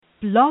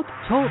Blog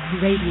Talk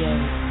Radio.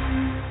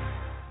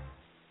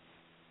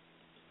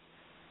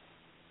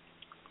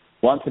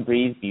 Want to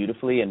breathe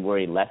beautifully and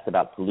worry less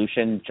about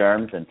pollution,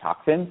 germs, and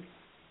toxins?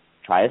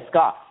 Try a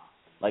scarf,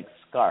 like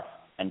scarf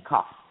and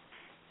cough.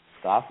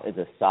 Scarf is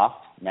a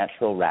soft,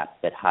 natural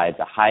wrap that hides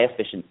a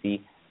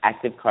high-efficiency,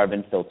 active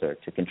carbon filter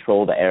to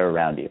control the air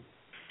around you.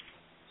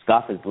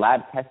 Scarf is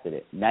lab-tested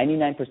at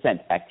 99%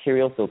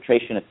 bacterial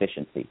filtration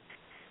efficiency.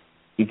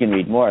 You can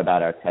read more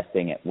about our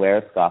testing at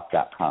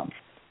wearascarf.com.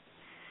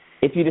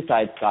 If you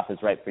decide Scarf is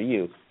right for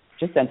you,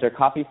 just enter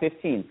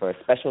Coffee15 for a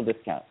special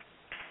discount.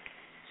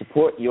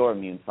 Support your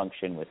immune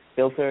function with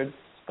filtered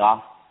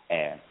Scarf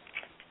air.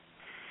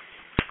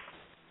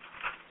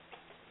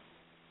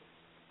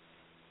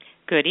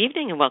 Good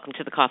evening and welcome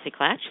to the Coffee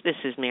Klatch. This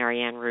is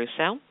Marianne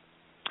Russo.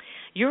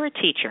 You're a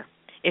teacher.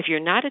 If you're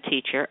not a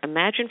teacher,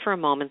 imagine for a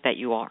moment that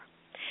you are.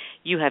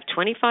 You have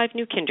 25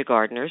 new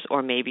kindergartners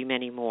or maybe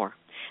many more.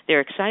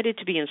 They're excited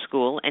to be in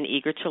school and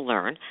eager to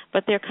learn,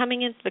 but they're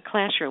coming into the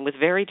classroom with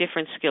very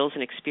different skills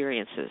and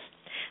experiences.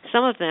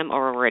 Some of them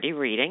are already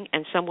reading,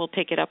 and some will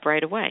pick it up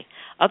right away.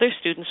 Other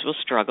students will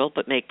struggle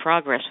but make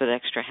progress with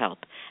extra help,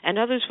 and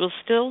others will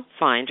still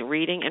find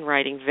reading and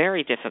writing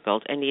very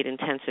difficult and need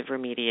intensive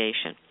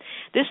remediation.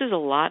 This is a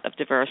lot of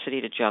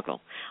diversity to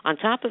juggle. On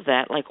top of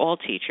that, like all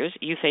teachers,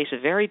 you face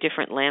a very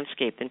different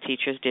landscape than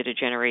teachers did a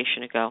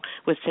generation ago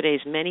with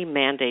today's many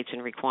mandates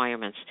and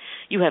requirements.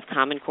 You have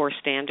Common Core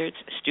standards,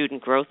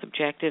 student growth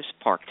objectives,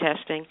 PARCC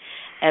testing,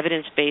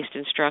 evidence-based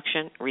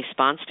instruction,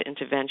 response to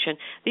intervention.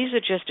 These are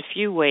just a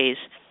few ways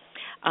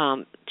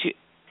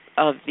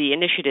of the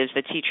initiatives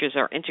that teachers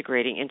are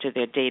integrating into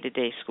their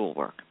day-to-day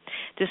schoolwork.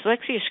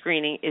 Dyslexia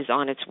screening is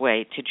on its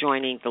way to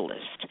joining the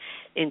list.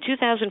 In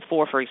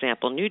 2004, for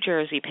example, New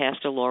Jersey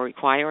passed a law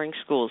requiring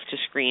schools to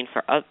screen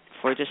for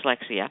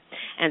dyslexia,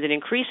 and an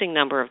increasing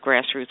number of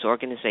grassroots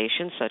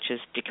organizations, such as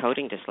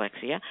Decoding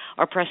Dyslexia,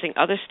 are pressing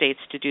other states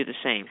to do the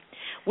same.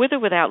 With or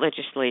without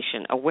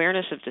legislation,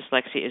 awareness of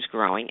dyslexia is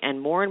growing, and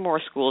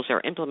more schools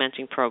are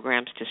implementing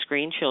programs to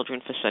screen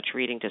children for such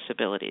reading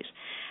disabilities.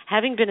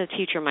 Having been a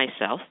teacher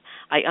myself,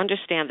 I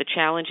understand the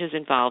challenges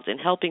involved in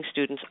helping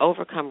students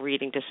overcome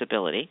reading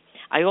disability.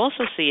 I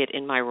also see it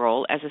in my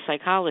role as a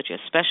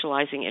psychologist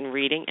specializing in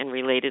reading and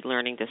related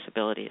learning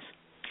disabilities.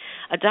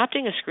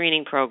 Adopting a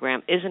screening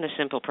program isn't a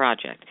simple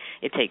project.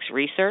 It takes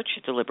research,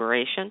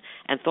 deliberation,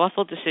 and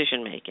thoughtful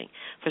decision-making.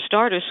 For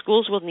starters,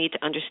 schools will need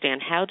to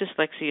understand how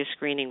dyslexia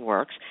screening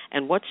works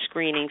and what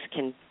screenings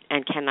can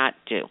and cannot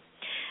do.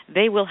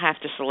 They will have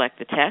to select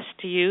the test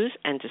to use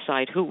and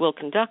decide who will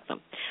conduct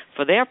them.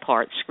 For their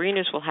part,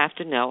 screeners will have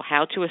to know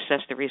how to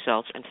assess the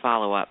results and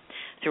follow up.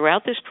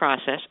 Throughout this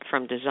process,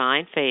 from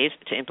design phase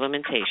to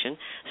implementation,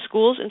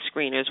 schools and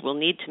screeners will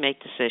need to make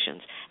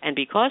decisions. And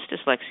because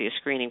dyslexia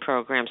screening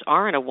programs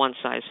aren't a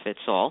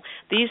one-size-fits-all,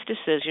 these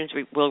decisions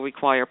will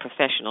require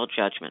professional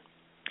judgment.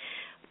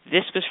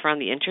 This was from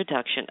the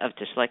introduction of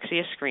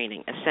Dyslexia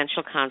Screening,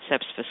 Essential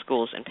Concepts for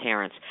Schools and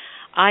Parents.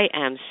 I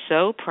am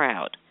so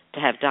proud to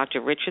have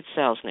Dr. Richard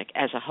Selnick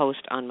as a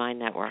host on my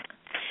network.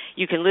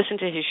 You can listen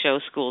to his show,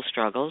 School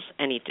Struggles,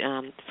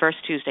 first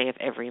Tuesday of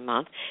every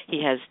month.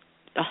 He has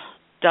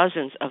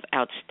dozens of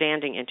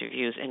outstanding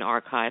interviews in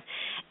archive,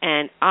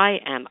 and I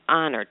am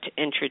honored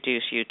to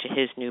introduce you to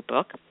his new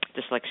book,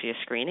 Dyslexia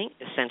Screening,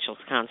 Essential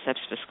Concepts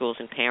for Schools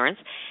and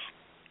Parents.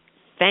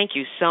 Thank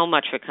you so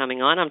much for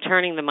coming on. I'm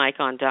turning the mic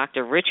on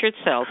Dr. Richard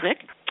Selnick.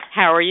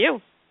 How are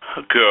you?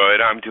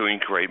 Good. I'm doing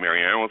great,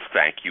 Marianne. Well,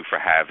 thank you for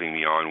having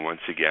me on once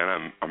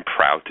again. I'm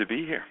proud to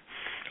be here.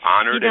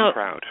 Honored and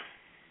proud.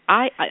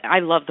 I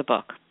love the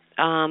book.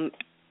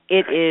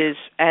 It is,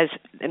 as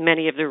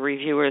many of the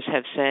reviewers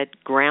have said,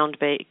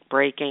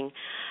 groundbreaking.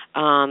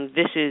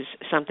 This is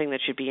something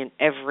that should be in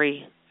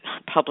every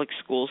public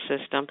school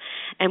system.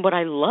 And what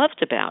I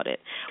loved about it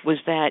was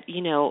that,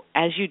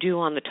 as you do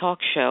on the talk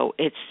show,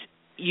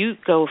 you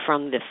go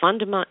from the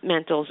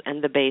fundamentals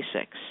and the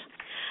basics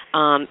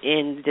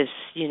in this,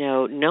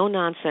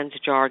 no-nonsense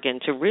jargon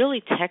to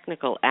really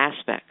technical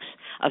aspects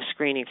of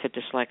screening for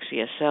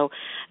dyslexia. So,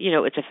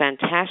 it's a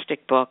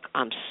fantastic book.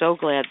 I'm so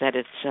glad that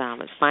it's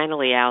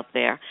finally out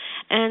there.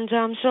 And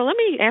so let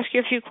me ask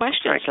you a few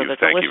questions.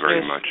 Thank you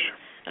very much.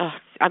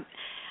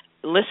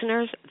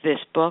 Listeners, this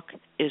book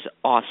is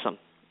awesome.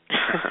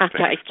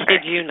 I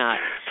kid you not.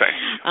 Thanks.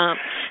 I'm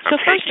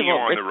taking you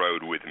on the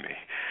road with me.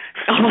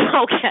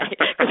 Oh, okay.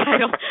 Because I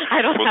don't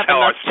have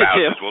enough to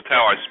do. We'll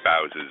tell our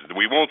spouses.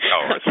 We won't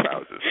tell our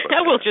spouses.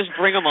 But we'll just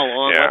bring them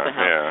along. Yeah, what the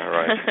hell?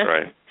 Yeah,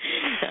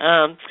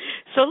 right.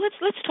 So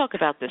let's talk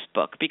about this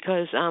book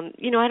because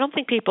I don't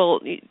think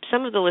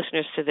some of the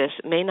listeners to this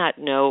may not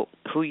know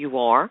who you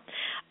are,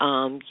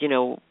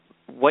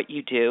 what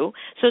you do.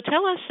 So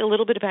tell us a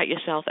little bit about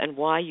yourself and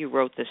why you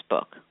wrote this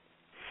book.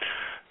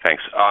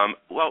 Thanks.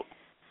 Well,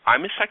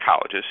 I'm a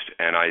psychologist,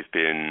 and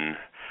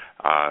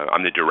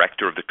I'm the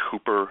director of the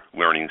Cooper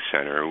Learning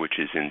Center, which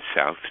is in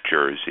South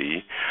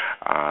Jersey.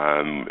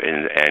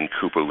 And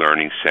Cooper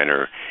Learning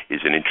Center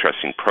is an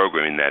interesting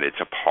program in that it's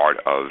a part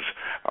of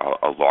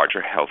a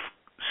larger health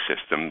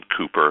system,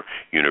 Cooper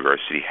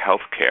University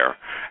Healthcare,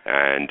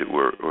 and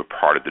we're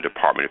part of the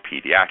Department of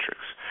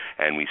Pediatrics,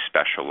 and we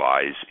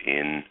specialize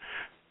in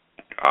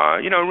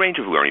a range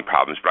of learning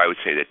problems, but I would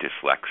say that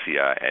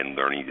dyslexia and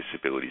learning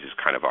disabilities is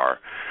kind of our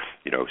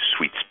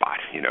sweet spot,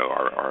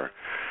 our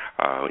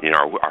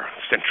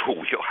central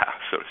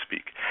wheelhouse, so to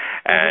speak.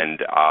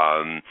 Mm-hmm.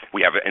 And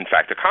we have, in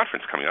fact, a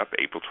conference coming up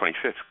April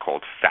 25th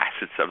called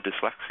Facets of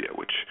Dyslexia,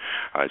 which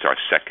is our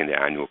second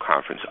annual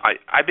conference.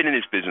 I've been in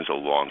this business a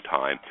long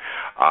time.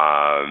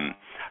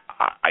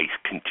 I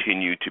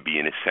continue to be,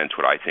 in a sense,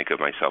 what I think of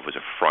myself as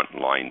a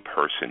frontline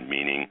person,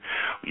 meaning,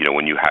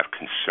 when you have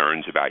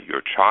concerns about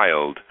your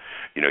child,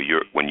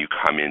 when you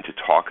come in to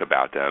talk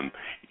about them,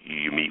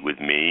 you meet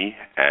with me,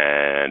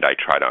 and I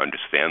try to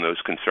understand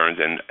those concerns,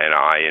 and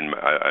I and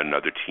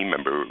another team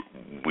member,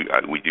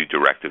 we do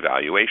direct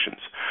evaluations.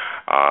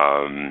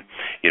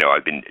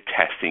 I've been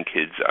testing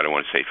kids, I don't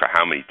want to say for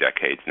how many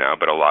decades now,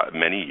 but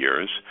many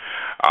years,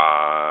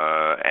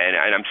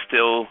 and I'm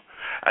still...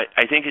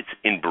 I think it's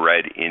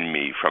inbred in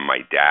me from my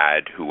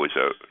dad, who was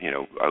a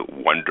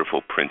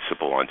wonderful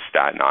principal on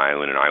Staten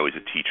Island, and I was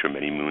a teacher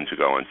many moons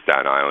ago on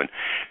Staten Island,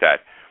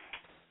 that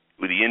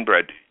with the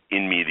inbred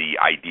in me the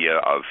idea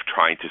of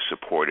trying to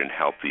support and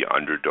help the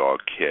underdog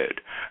kid.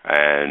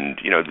 And,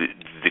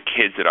 the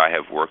kids that I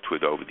have worked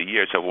with over the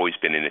years have always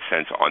been, in a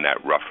sense, on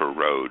that rougher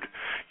road.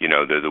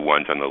 They're the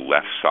ones on the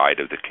left side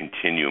of the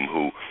continuum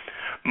who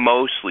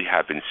mostly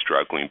have been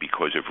struggling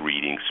because of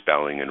reading,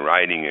 spelling, and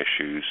writing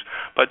issues,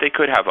 but they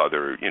could have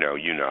other, you know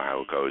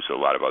how it goes, a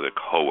lot of other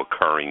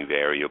co-occurring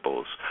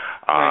variables.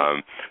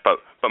 Right. But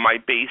my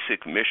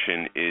basic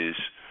mission is,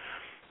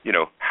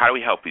 how do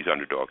we help these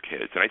underdog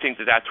kids? And I think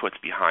that that's what's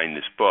behind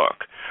this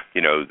book,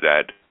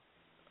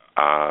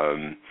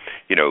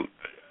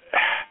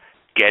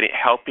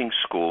 helping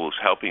schools,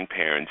 helping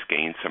parents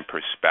gain some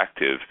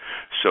perspective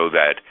so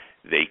that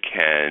they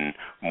can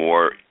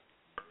more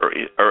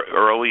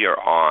earlier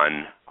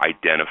on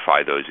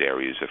identify those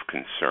areas of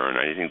concern.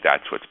 I think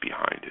that's what's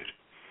behind it.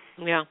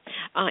 Yeah,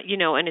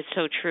 and it's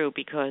so true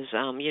because, a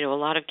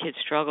lot of kids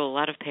struggle. A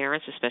lot of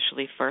parents,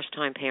 especially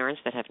first-time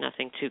parents that have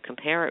nothing to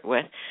compare it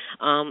with,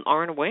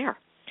 aren't aware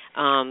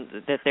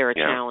that there are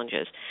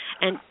challenges.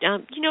 And,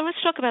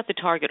 let's talk about the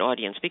target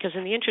audience, because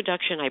in the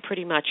introduction I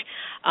pretty much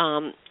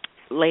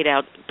laid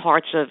out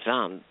parts of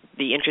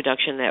the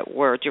introduction that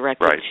were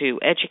directed to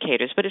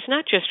educators, but it's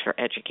not just for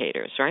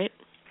educators, right?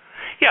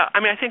 Yeah,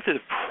 I think that the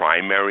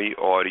primary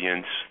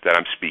audience that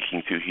I'm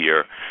speaking to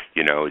here,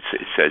 it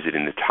says it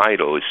in the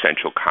title,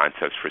 Essential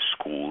Concepts for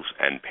Schools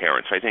and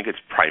Parents. I think it's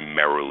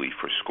primarily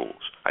for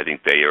schools. I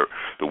think they are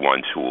the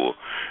ones who will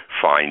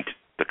find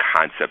the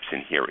concepts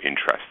in here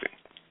interesting.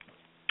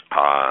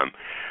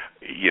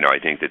 I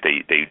think that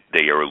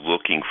they are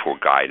looking for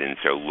guidance.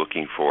 They're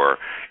looking for,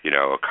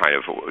 a kind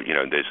of,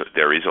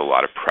 there is a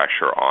lot of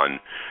pressure on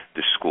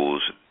the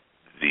schools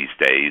these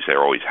days.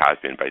 There always has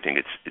been, but I think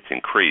it's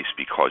increased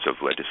because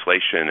of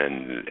legislation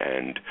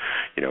and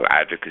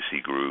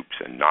advocacy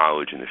groups and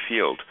knowledge in the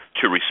field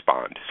to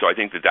respond. So I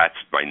think that that's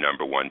my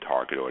number one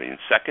target audience.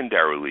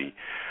 Secondarily,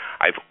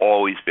 I've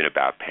always been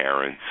about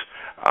parents.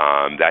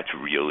 That's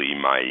really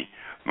my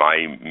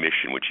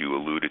mission, which you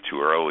alluded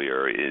to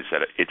earlier, is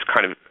that it's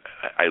kind of,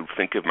 I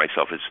think of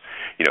myself as,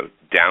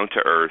 down to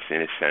earth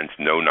in a sense,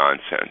 no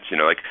nonsense.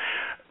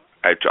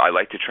 I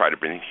like to try to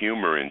bring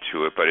humor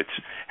into it, but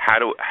it's how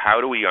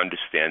do we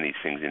understand these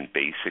things in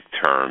basic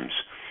terms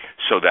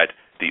so that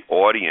the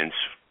audience,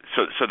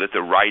 so that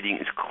the writing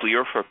is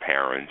clear for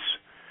parents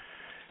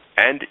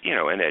and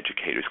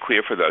educators,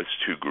 clear for those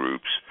two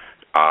groups.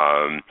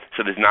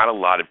 So there's not a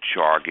lot of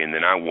jargon.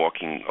 They're not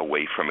walking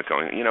away from it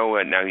going,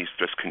 now he's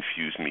just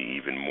confused me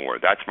even more.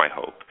 That's my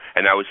hope.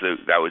 And that was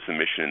the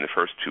mission in the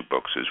first two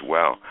books as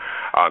well.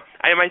 I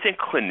think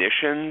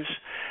clinicians,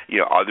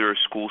 other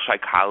school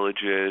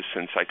psychologists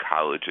and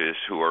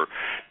psychologists who are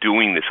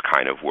doing this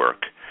kind of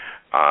work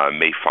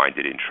may find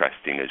it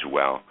interesting as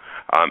well.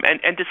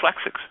 And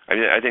dyslexics.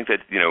 I think that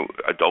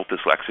adult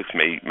dyslexics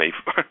may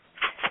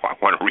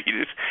want to read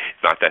it.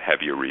 It's not that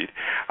heavy a read.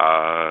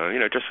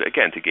 Just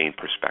again to gain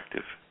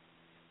perspective.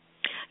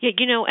 Yeah,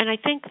 and I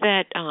think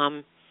that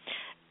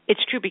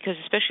it's true because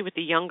especially with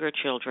the younger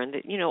children,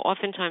 that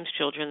oftentimes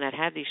children that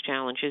have these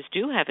challenges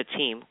do have a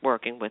team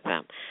working with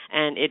them,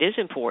 and it is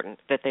important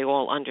that they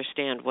all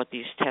understand what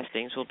these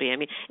testings will be.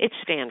 It's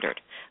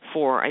standard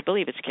for, I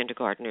believe it's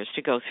kindergartners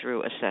to go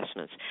through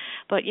assessments.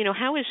 But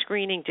how is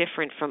screening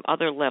different from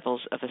other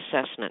levels of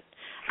assessment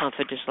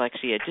for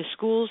dyslexia? Do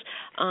schools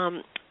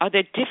are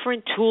there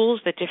different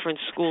tools that different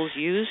schools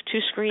use to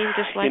screen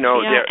dyslexia?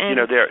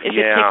 Is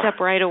it picked up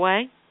right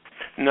away?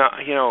 No,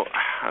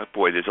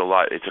 boy, there's a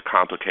lot. It's a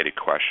complicated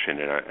question,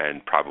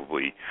 and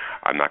probably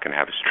I'm not going to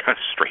have a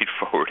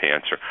straightforward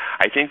answer.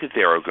 I think that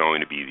there are going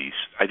to be these.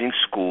 I think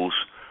schools,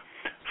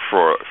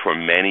 for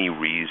many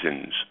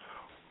reasons,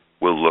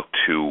 will look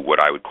to what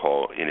I would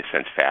call, in a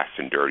sense, fast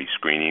and dirty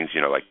screenings.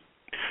 Like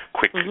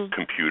quick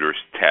computer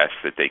tests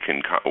that they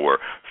can, or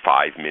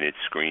 5-minute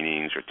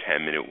screenings or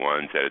 10-minute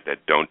ones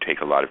that don't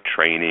take a lot of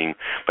training,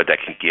 but that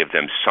can give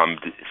them some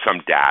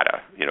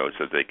data,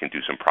 so they can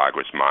do some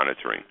progress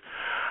monitoring.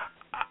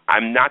 I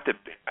know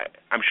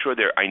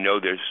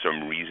there's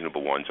some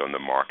reasonable ones on the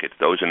market.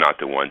 Those are not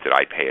the ones that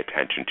I pay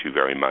attention to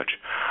very much.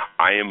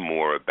 I am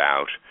more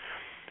about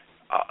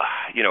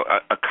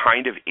a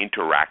kind of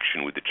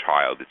interaction with the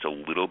child that's a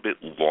little bit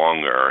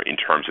longer in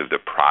terms of the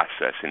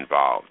process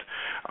involved.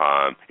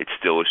 It's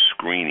still a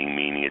screening,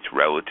 meaning it's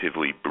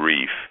relatively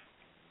brief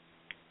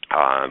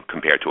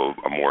compared to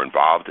a more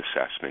involved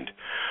assessment.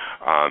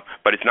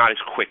 But it's not as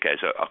quick as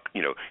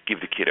give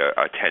the kid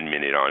a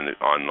 10-minute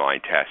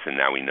online test and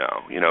now we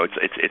know.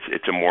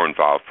 It's a more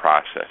involved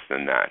process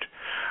than that.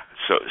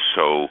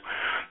 So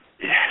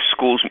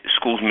schools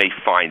may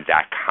find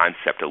that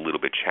concept a little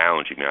bit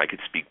challenging. I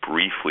could speak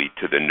briefly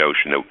to the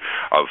notion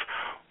of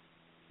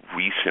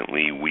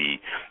recently we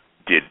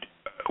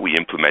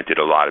implemented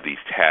a lot of these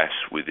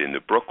tests within the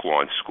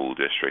Brooklawn School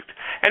District,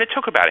 and it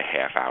took about a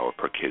half hour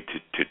per kid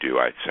to do,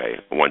 I'd say,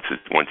 once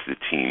the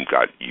team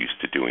got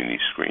used to doing these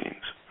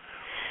screenings.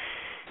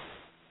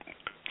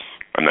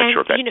 I'm not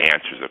sure if that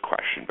answers the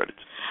question, but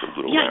it's a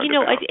little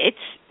roundabout.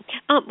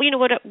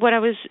 What I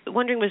was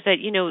wondering was that,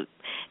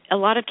 a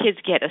lot of kids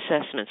get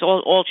assessments.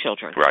 All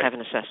children have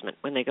an assessment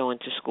when they go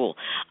into school.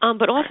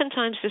 But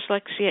oftentimes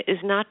dyslexia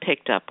is not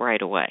picked up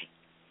right away.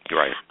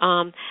 Right.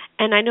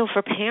 And I know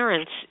for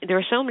parents, there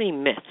are so many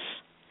myths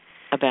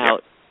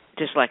about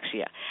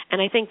dyslexia,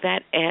 and I think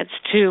that adds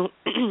to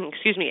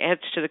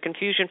the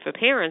confusion for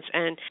parents,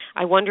 and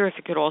I wonder if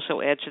it could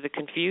also add to the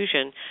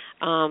confusion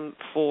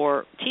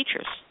for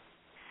teachers.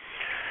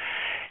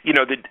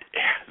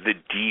 The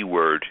D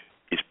word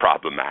is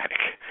problematic.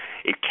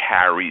 It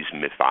carries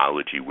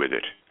mythology with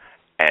it,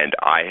 and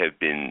I have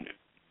been,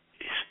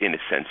 in a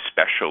sense,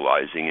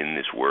 specializing in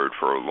this word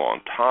for a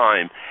long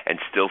time, and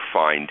still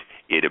find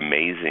it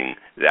amazing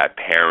that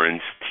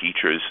parents,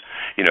 teachers,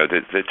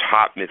 the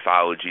top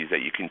mythologies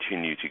that you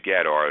continue to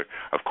get are,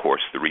 of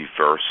course, the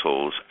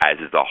reversals as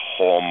the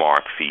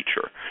hallmark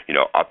feature,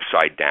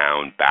 upside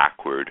down,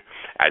 backward,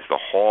 as the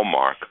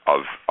hallmark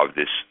of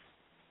this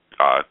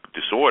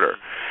disorder.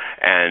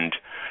 And,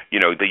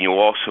 then you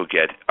also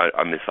get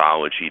a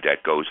mythology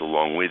that goes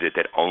along with it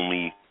that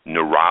only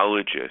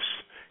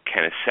neurologists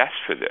can assess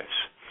for this.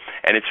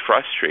 And it's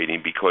frustrating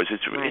because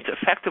it's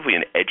effectively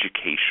an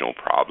educational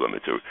problem.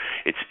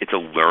 It's a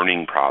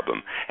learning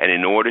problem. And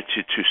in order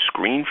to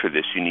screen for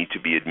this, you need to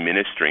be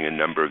administering a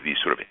number of these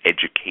sort of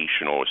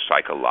educational or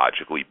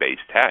psychologically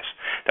based tests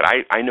that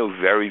I know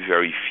very,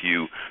 very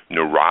few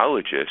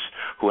neurologists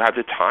who have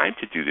the time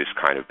to do this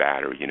kind of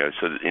battery.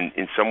 So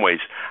in some ways,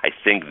 I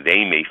think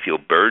they may feel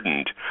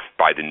burdened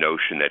by the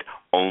notion that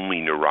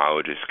only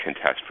neurologists can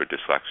test for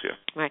dyslexia.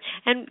 Right.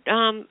 And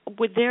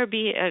would there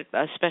be a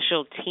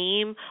special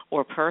team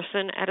or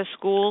person at a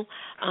school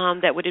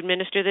that would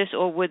administer this,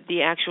 or would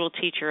the actual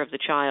teacher of the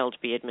child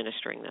be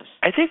administering this?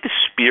 I think the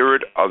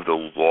spirit of the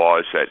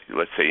laws that,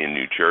 let's say, in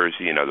New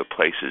Jersey and other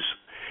places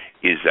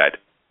is the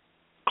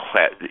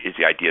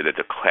idea that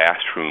the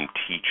classroom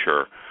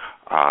teacher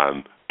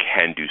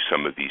can do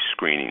some of these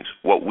screenings.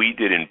 What we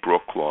did in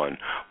Brooklawn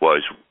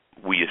was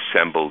we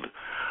assembled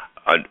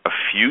a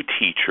few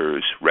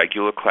teachers,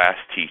 regular class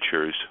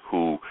teachers,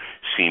 who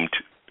seemed,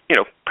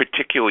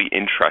 particularly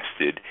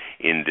interested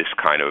in this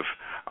kind of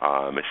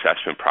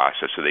assessment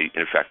process. So they,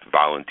 in fact,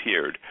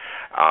 volunteered.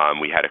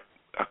 We had a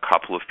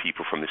couple of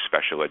people from the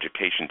special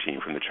education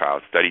team, from the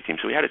child study team.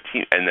 So we had a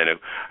team, and then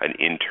an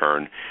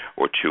intern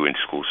or two in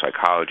school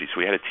psychology. So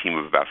we had a team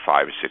of about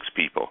 5 or 6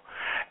 people,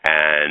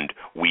 and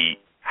we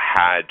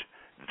had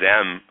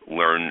them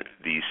learn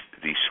these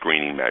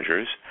screening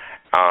measures.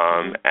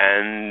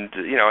 And,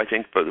 I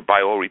think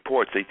by all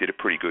reports, they did a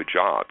pretty good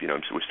job. So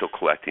we're still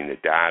collecting the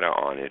data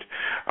on it,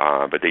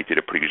 but they did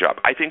a pretty good job.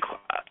 I think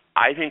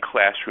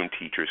classroom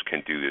teachers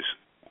can do this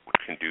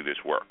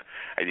work.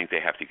 I think they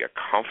have to get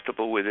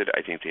comfortable with it.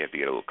 I think they have to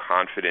get a little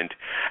confident.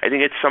 I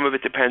think some of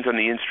it depends on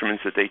the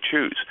instruments that they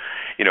choose.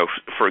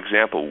 For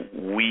example,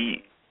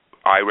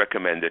 I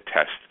recommend a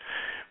test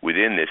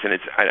within this, and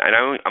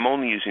I'm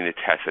only using the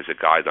test as a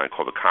guideline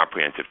called the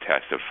Comprehensive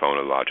Test of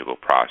Phonological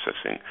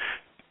Processing,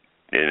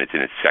 and it's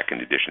in its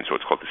 2nd edition, so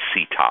it's called the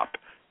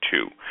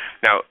CTOP-2.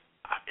 Now,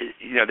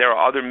 there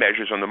are other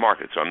measures on the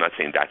market, so I'm not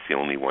saying that's the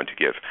only one to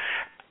give.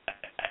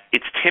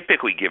 It's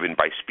typically given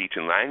by speech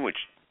and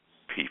language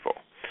people.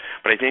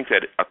 But I think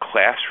that a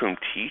classroom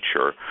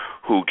teacher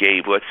who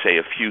gave, let's say,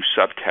 a few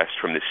subtests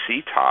from the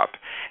CTOP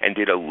and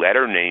did a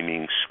letter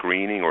naming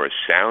screening or a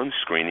sound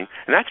screening,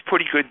 and that's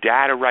pretty good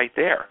data right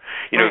there.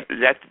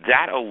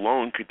 That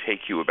alone could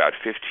take you about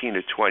 15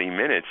 to 20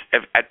 minutes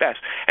at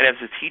best. And as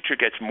the teacher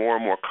gets more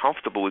and more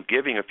comfortable with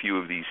giving a few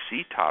of these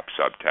CTOP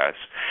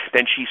subtests,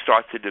 then she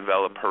starts to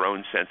develop her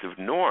own sense of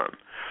norm.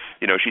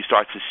 She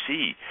starts to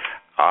see,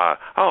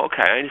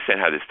 okay, I understand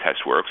how this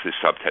test works. This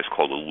subtest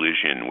called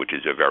elision, which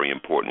is a very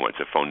important one.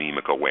 It's a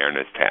phonemic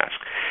awareness task.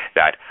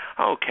 That,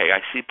 okay,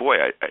 I see,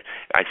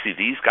 I see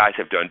these guys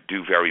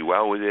do very very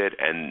well with it,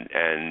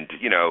 and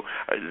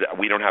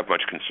we don't have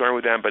much concern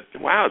with them, but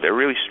wow, they're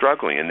really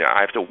struggling, and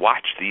I have to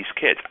watch these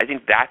kids. I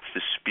think that's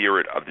the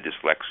spirit of the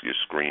dyslexia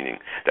screening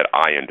that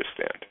I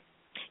understand.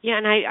 Yeah,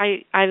 and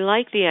I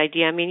like the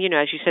idea. I mean,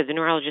 as you said, the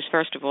neurologists,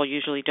 first of all,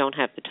 usually don't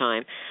have the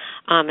time.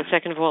 And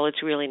second of all,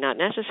 it's really not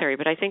necessary.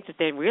 But I think that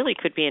there really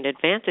could be an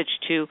advantage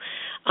to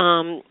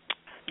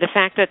the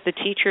fact that the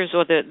teachers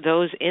or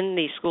those in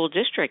the school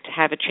district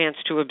have a chance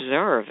to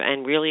observe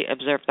and really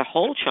observe the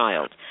whole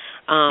child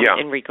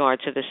in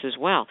regard to this as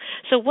well.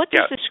 So what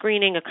does the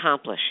screening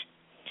accomplish?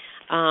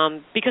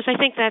 Because I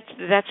think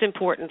that's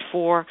important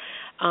for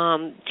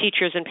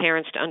teachers and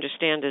parents to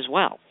understand as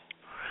well.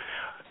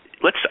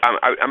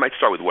 I might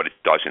start with what it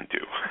doesn't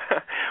do.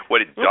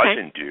 What it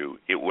doesn't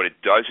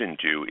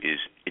do is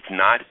it's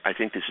not. I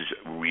think this is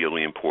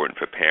really important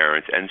for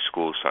parents and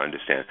schools to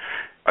understand.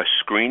 A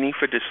screening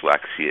for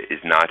dyslexia is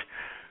not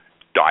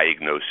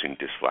diagnosing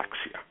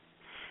dyslexia.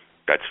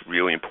 That's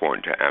really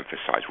important to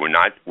emphasize. We're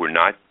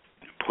not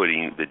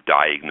putting the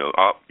diagnose.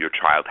 Oh, your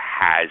child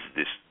has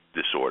this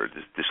disorder,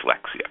 this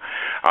dyslexia.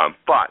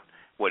 But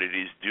what it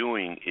is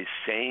doing is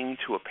saying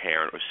to a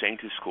parent or saying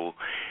to school,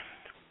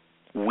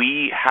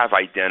 we have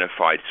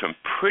identified some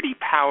pretty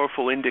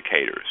powerful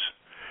indicators,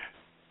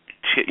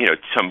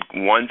 some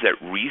ones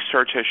that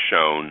research has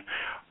shown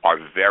are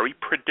very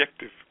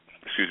predictive,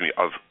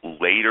 of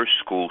later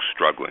school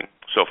struggling.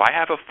 So if I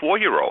have a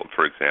 4-year-old,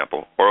 for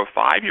example, or a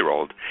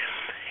 5-year-old,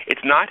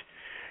 it's not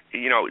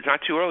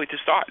too early to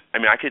start. I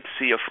mean, I could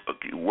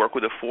work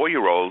with a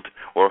 4-year-old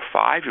or a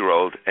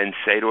 5-year-old and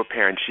say to a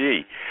parent,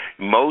 gee,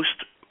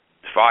 most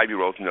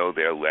 5-year-olds know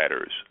their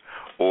letters,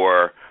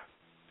 or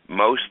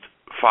most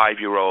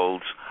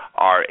 5-year-olds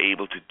are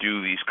able to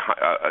do these,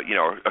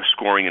 are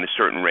scoring in a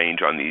certain range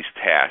on these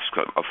tasks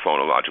of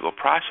phonological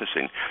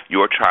processing.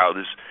 Your child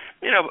is,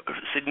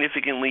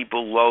 significantly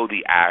below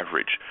the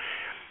average.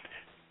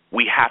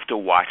 We have to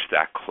watch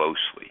that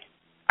closely.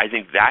 I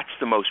think that's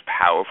the most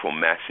powerful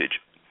message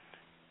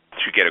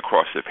to get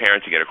across to the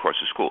parents, to get across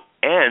to school.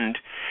 And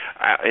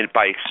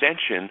by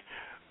extension,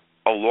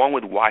 along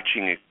with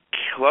watching it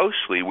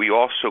closely, we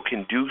also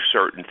can do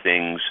certain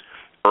things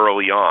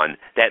early on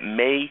that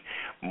may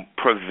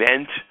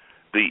prevent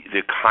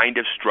the kind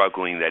of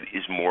struggling that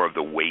is more of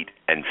the wait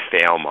and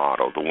fail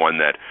model, the one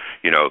that,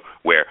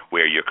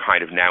 where you're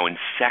kind of now in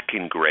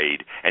second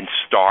grade and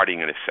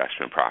starting an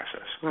assessment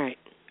process. Right.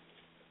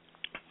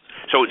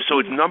 So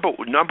it's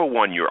number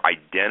one, you're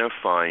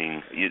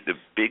identifying, the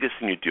biggest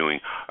thing you're doing,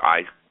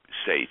 I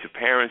say to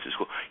parents at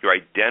school, you're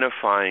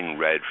identifying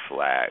red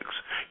flags.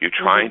 You're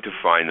trying to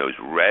find those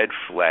red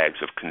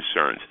flags of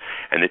concerns.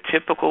 And the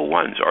typical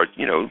ones are,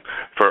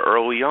 for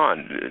early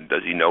on,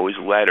 does he know his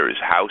letters?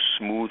 How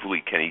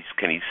smoothly can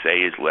he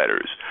say his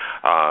letters?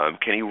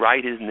 Can he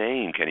write his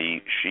name?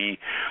 She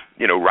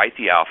write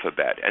the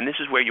alphabet? And this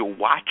is where you're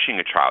watching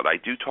a child. I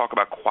do talk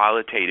about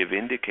qualitative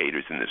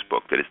indicators in this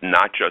book, that it's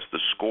not just the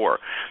score.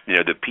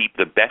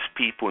 The best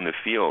people in the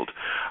field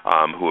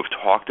who have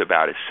talked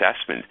about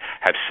assessment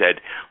have said,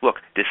 look,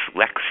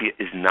 dyslexia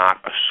is not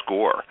a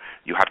score.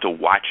 You have to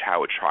watch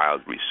how a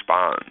child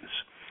responds.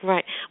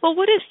 Right. Well,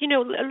 what is,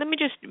 let me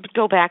just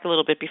go back a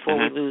little bit before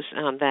we lose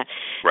that.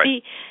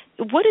 Right.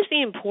 What is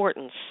the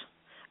importance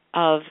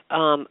of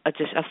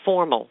a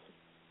formal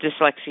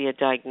dyslexia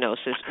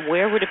diagnosis?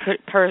 Where would a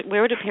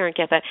parent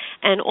get that?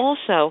 And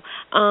also,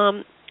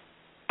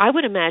 I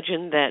would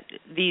imagine that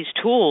these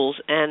tools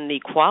and the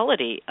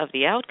quality of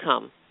the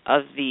outcome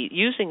of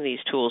using these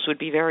tools would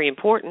be very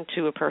important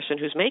to a person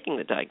who's making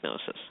the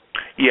diagnosis.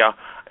 Yeah,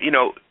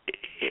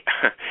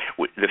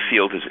 the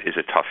field is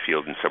a tough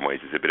field in some ways.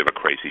 It's a bit of a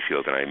crazy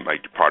field, and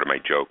part of my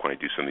joke when I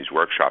do some of these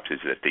workshops is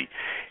that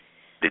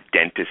the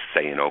dentists,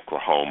 say, in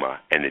Oklahoma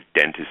and the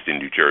dentists in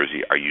New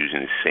Jersey are using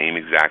the same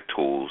exact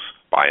tools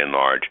by and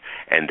large,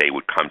 and they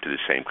would come to the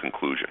same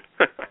conclusion.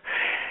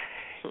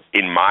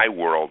 In my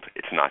world,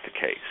 it's not the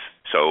case.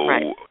 So,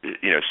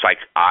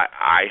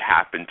 I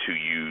happen to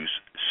use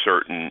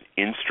certain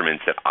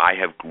instruments that I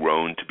have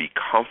grown to be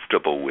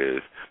comfortable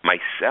with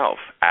myself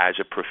as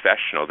a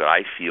professional that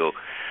I feel,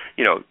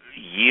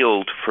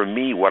 yield for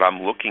me what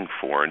I'm looking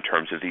for in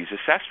terms of these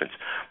assessments.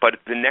 But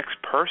the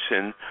next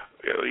person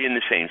in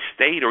the same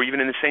state or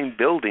even in the same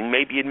building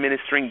may be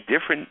administering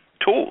different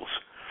tools.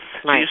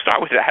 Right. So you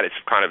start with that. It's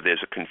kind of,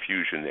 there's a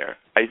confusion there.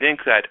 I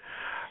think that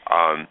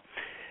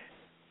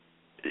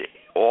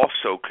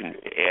also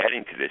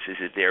adding to this is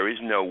that there is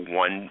no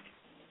one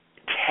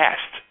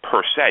test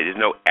per se. There's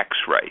no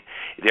X-ray.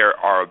 There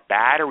are a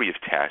battery of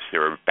tests.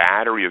 There are a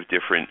battery of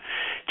different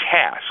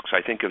tasks.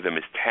 I think of them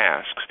as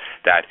tasks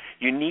that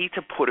you need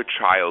to put a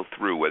child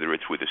through, whether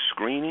it's with a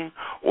screening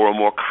or a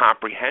more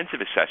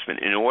comprehensive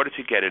assessment, in order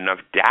to get enough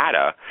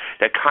data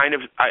that kind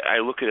of, I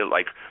look at it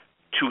like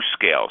two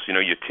scales,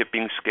 your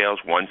tipping scales,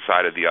 one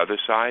side or the other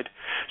side.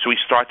 So we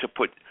start to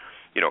put,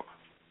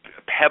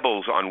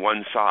 pebbles on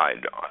one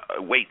side,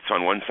 weights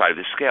on one side of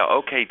the scale.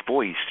 Okay,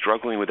 boy, he's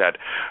struggling with that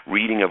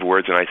reading of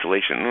words in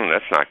isolation.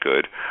 That's not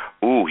good.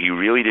 Ooh, he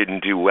really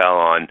didn't do well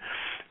on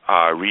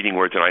reading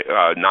words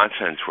and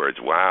nonsense words.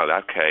 Wow,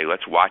 okay,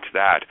 let's watch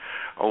that.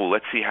 Oh,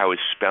 let's see how his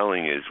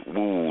spelling is.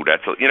 Ooh,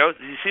 that's you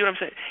see what I'm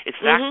saying? It's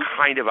that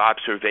kind of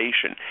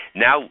observation.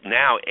 Now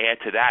add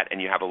to that,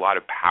 and you have a lot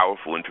of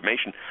powerful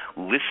information.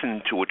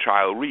 Listen to a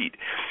child read.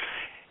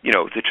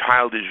 The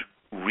child is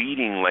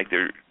reading like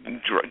they're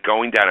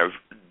going down a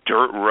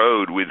dirt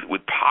road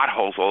with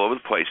potholes all over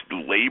the place,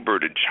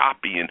 labored and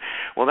choppy, and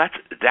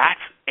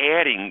that's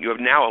adding. You have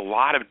now a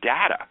lot of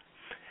data.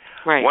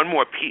 Right. One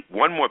more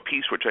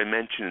piece, which I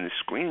mentioned in the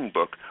screening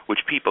book, which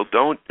people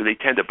they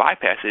tend to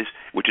bypass,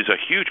 which is a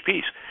huge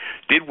piece.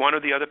 Did one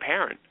or the other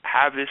parent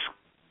have this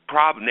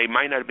problem? They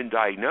might not have been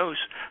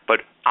diagnosed,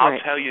 but I'll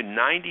tell you,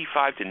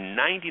 95 to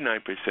 99%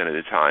 of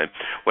the time,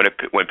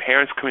 when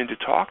parents come in to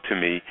talk to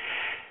me,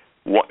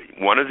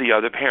 one or the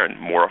other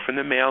parent, more often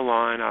the male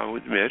line, I'll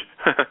admit,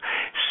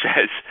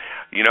 says,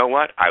 "You know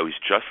what? I was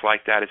just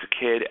like that as a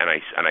kid, and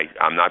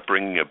I'm not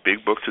bringing a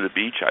big book to the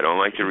beach. I don't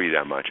like to read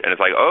that much." And it's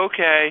like,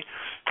 okay,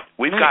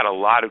 we've got a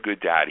lot of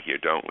good data here,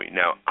 don't we?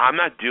 Now, I'm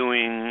not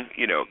doing,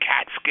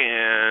 CAT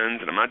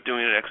scans, and I'm not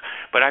doing an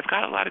but I've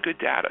got a lot of good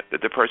data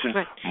that the person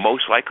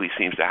most likely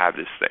seems to have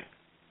this thing.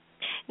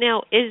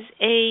 Now, is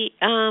a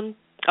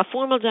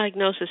formal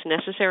diagnosis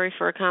necessary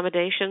for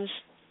accommodations?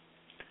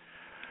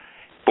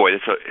 Boy,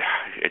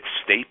 it's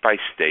state by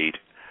state.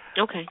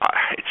 Okay.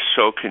 It's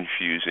so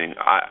confusing.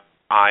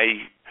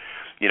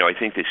 I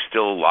think there's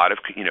still a lot of,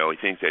 I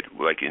think that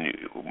like in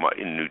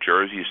New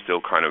Jersey is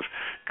still kind of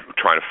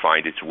trying to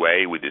find its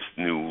way with this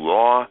new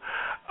law.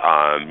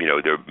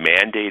 They're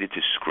mandated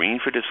to screen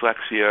for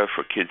dyslexia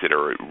for kids that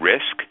are at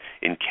risk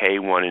in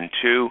K1 and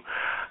 2.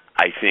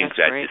 I think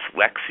that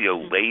dyslexia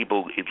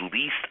label, at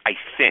least I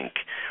think,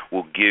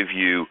 will give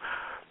you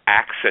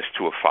access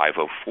to a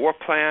 504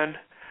 plan.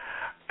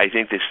 I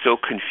think there's still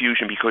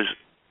confusion because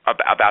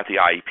about the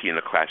IEP and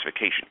the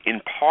classification, in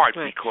part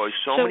because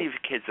so many of the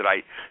kids that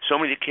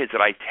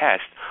I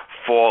test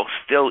fall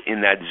still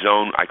in that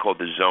zone I call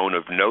the zone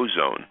of no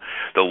zone,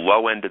 the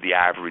low end of the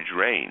average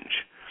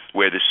range,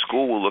 where the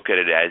school will look at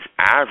it as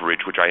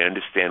average, which I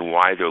understand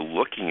why they're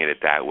looking at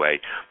it that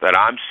way, but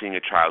I'm seeing a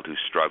child who's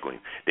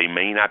struggling. They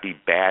may not be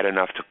bad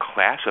enough to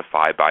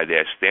classify by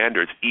their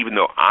standards, even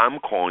though I'm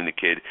calling the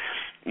kid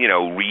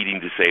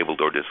reading disabled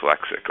or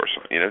dyslexic or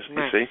something.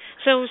 You see?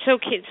 So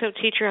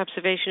teacher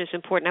observation is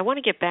important. I want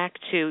to get back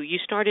to, you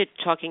started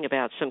talking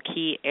about some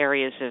key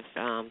areas of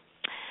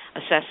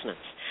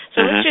assessments.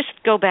 So let's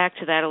just go back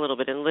to that a little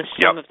bit and list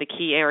some of the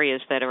key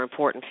areas that are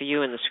important for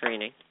you in the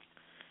screening.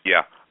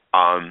 Yeah.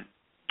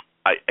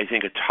 I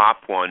think a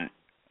top one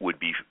would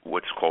be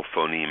what's called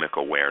phonemic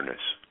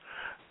awareness.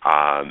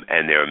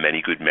 And there are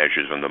many good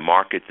measures on the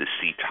market. The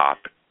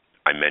CTOP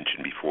I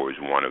mentioned before is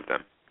one of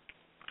them.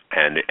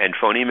 And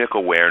phonemic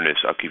awareness,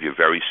 I'll give you a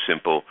very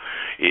simple,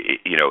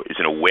 is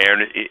an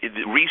awareness.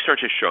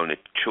 Research has shown that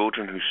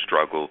children who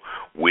struggle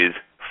with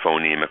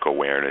phonemic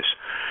awareness,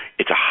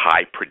 it's a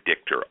high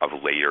predictor of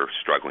later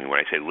struggling. When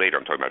I say later,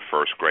 I'm talking about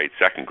first grade,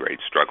 second grade,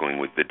 struggling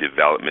with the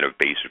development of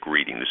basic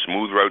reading. The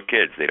smooth road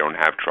kids, they don't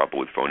have trouble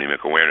with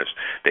phonemic awareness.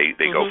 They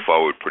go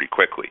forward pretty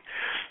quickly.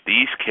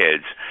 These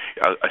kids,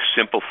 a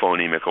simple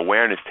phonemic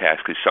awareness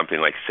task is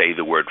something like say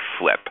the word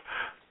flip.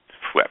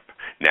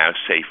 Now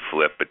say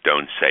flip, but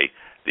don't say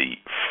the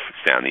F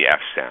sound, the F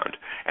sound.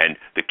 And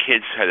the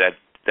kids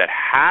that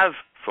have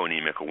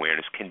phonemic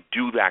awareness can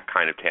do that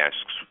kind of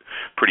tasks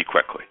pretty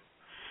quickly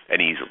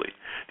and easily.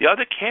 The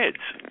other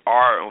kids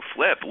are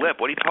flip, lip.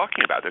 What are you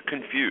talking about? They're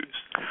confused.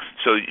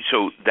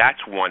 So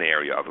that's one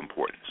area of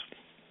importance.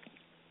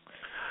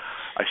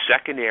 A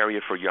second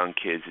area for young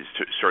kids is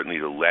certainly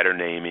the letter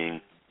naming,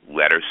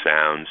 letter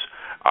sounds,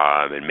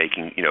 and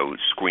making,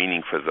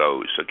 screening for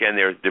those. So again,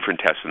 there are different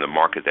tests in the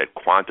market that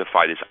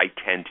quantify this. I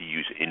tend to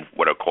use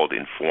what are called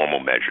informal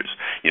measures,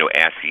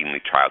 asking the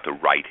child to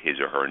write his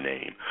or her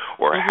name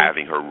or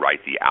having her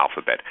write the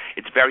alphabet.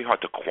 It's very hard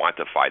to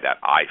quantify that,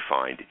 I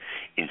find,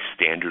 in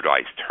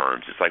standardized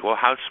terms. It's like, well,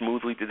 how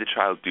smoothly did the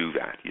child do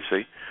that, you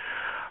see?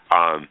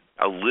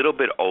 A little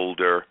bit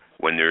older,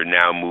 when they're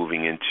now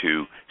moving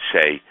into,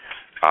 say,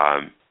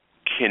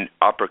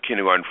 upper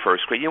kindergarten,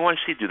 first grade, you want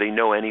to see, do they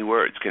know any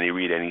words? Can they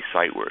read any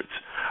sight words?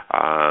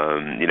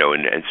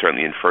 And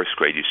certainly in first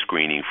grade, you're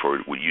screening for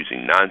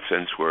using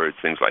nonsense words,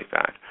 things like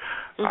that.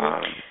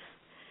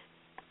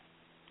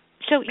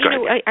 So,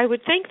 I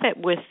would think that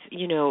with,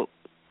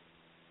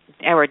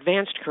 our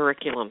advanced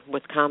curriculum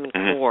with Common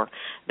Core,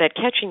 that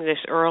catching this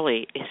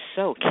early is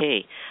so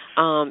key,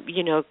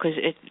 because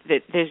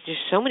there's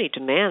just so many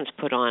demands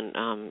put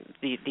on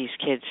these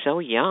kids so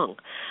young.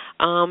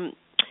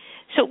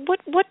 So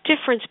what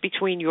difference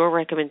between your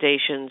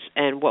recommendations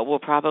and what will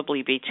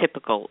probably be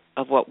typical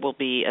of what will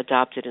be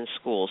adopted in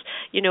schools?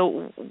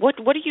 What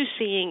are you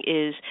seeing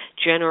is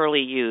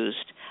generally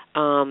used,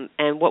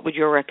 and what would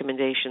your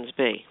recommendations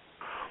be?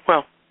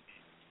 Well,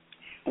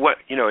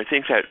 I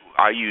think that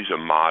I use a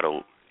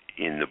model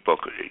in the book.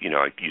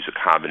 I use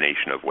a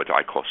combination of what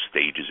I call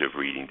stages of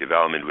reading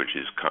development, which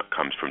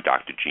comes from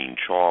Dr. Jean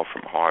Chall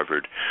from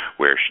Harvard,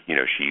 where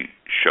she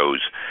shows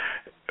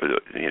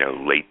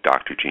late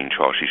Dr. Jean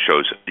Charles, she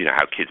shows,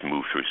 how kids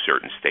move through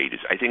certain stages.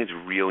 I think it's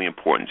really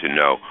important to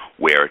know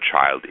where a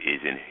child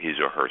is in his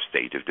or her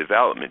stage of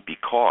development,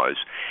 because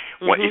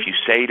if you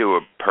say to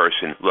a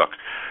person, look,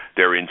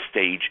 they're in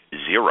stage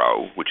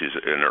 0, which is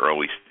an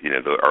early,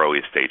 the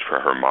earliest stage for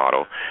her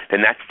model,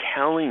 then that's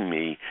telling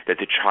me that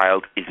the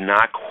child is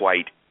not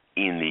quite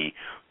in the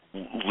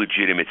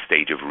legitimate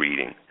stage of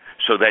reading.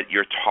 So that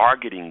you're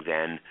targeting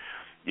then,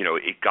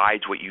 it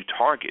guides what you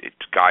target. It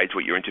guides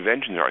what your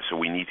interventions are. So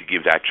we need to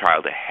give that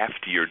child a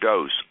heftier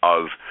dose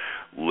of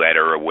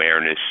letter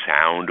awareness,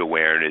 sound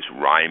awareness,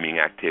 rhyming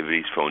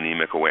activities,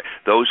 phonemic awareness,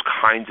 those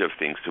kinds of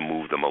things to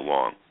move them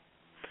along.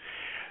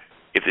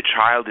 If the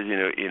child is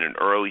in an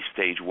early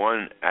stage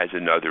 1, as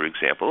another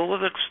example,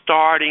 they're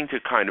starting to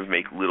kind of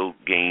make little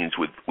gains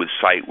with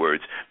sight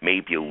words,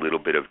 maybe a little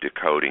bit of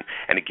decoding.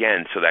 And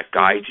again, so that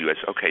guides you as,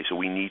 okay, so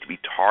we need to be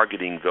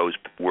targeting those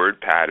word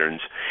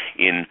patterns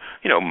in,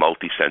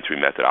 multisensory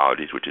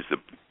methodologies, which is the,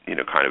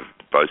 kind of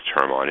buzz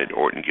term on it,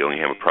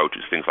 Orton-Gillingham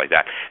approaches, things like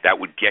that. That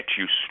would get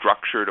you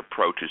structured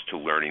approaches to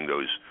learning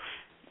those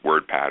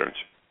word patterns.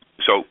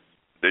 So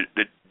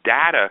the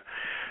data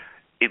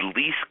at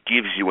least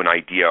gives you an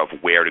idea of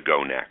where to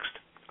go next.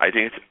 I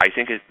think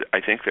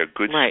that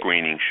good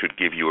screening should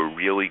give you a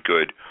really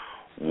good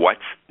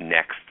what's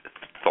next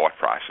thought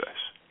process.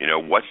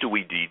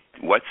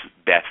 What's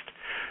best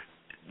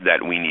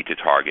that we need to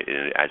target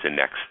as a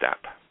next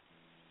step.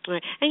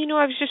 Right. And,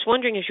 I was just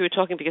wondering as you were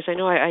talking, because I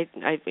know I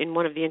in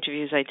one of the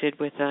interviews I did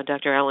with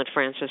Dr. Alan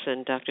Francis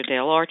and Dr.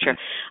 Dale Archer,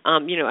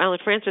 Alan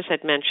Francis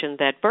had mentioned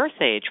that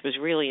birth age was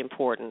really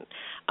important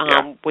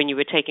when you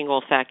were taking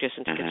all factors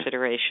into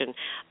consideration.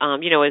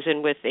 As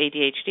in with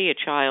ADHD, a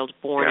child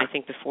born, I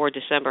think, before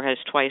December has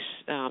twice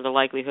the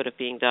likelihood of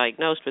being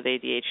diagnosed with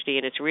ADHD,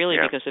 and it's really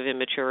because of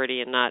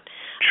immaturity and not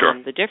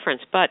the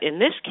difference. But in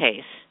this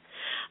case,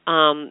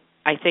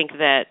 I think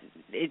that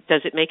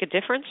does it make a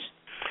difference?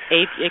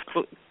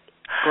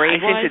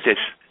 Grade-wise?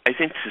 I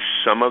think to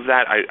some of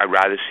that, I'd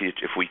rather see it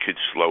if we could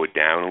slow it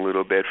down a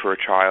little bit for a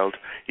child.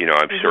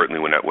 I'm certainly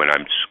when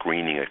I'm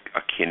screening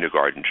a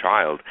kindergarten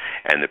child,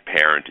 and the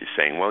parent is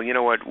saying, well, you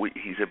know what,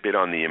 he's a bit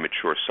on the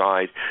immature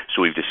side,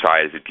 so we've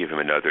decided to give him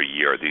another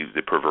year,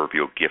 the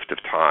proverbial gift of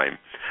time.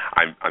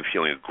 I'm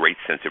feeling a great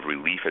sense of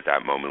relief at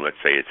that moment.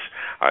 Let's say it's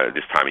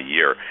this time of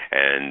year,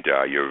 and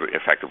you're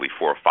effectively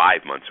 4 or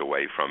 5 months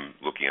away from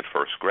looking at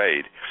first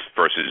grade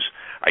versus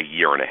a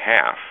year and a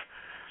half.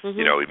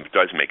 It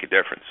does make a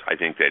difference. I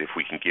think that if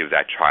we can give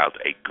that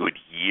child a good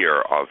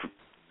year of,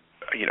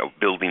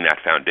 building that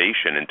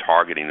foundation and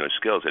targeting those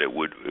skills, that it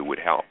would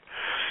help.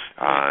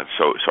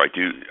 So I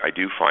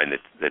do find that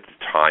the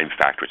time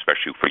factor,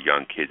 especially for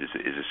young kids,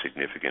 is a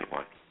significant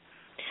one.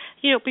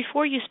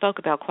 Before you spoke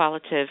about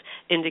qualitative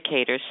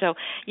indicators, so,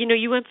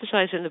 you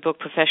emphasize in the book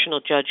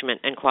professional judgment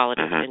and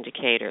qualitative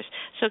indicators.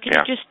 So can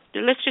you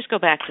let's just go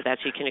back to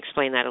that so you can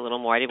explain that a little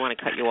more. I didn't want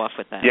to cut you off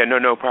with that. Yeah,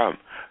 no problem.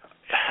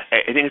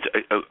 I think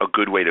it's a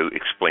good way to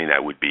explain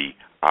that would be,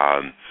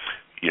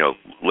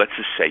 let's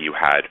just say you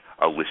had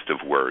a list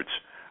of words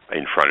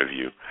in front of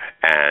you,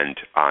 and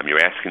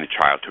you're asking the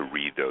child to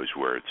read those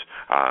words,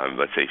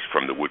 let's say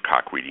from the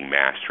Woodcock Reading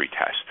Mastery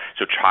Test.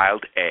 So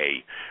child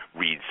A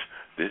reads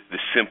the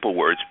simple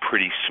words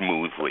pretty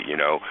smoothly,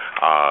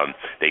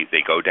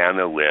 They go down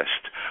the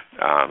list.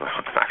 I'm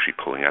actually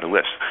pulling out a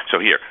list. So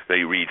here,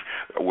 they read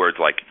words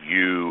like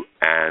you,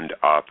 and,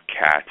 up,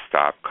 cat,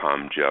 stop,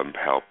 come, jump,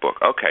 help, book.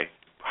 Okay,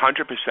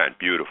 100%,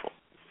 beautiful.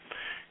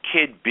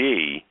 Kid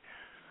B,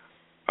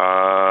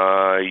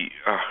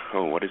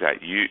 what is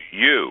that? You,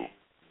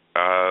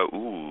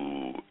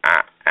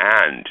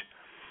 and,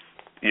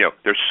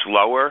 they're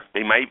slower.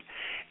 They might,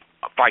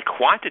 by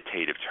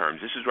quantitative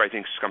terms, this is where I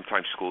think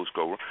sometimes schools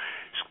go wrong.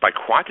 By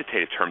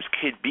quantitative terms,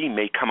 Kid B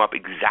may come up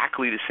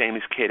exactly the same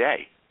as Kid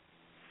A,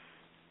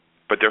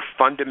 but they're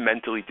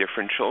fundamentally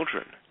different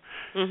children.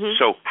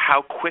 So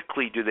how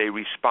quickly do they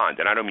respond?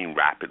 And I don't mean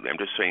rapidly. I'm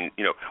just saying,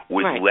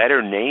 with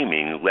letter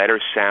naming,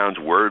 letter sounds,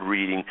 word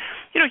reading,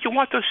 you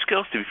want those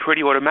skills to be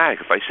pretty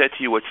automatic. If I said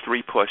to you, what's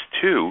 3 plus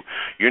 2,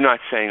 you're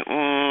not saying,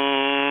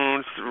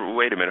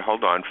 wait a minute,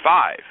 hold on,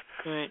 5.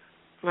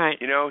 Right.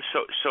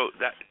 So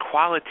that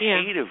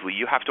qualitatively,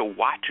 you have to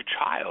watch a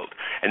child.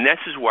 And this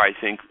is why I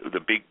think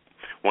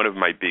one of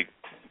my big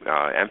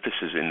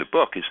emphasis in the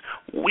book is,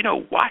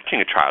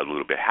 watching a child a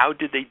little bit. How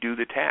did they do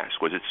the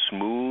task? Was it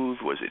smooth?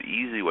 Was it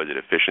easy? Was it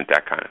efficient?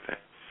 That kind of thing.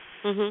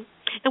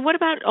 And what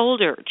about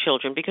older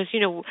children? Because,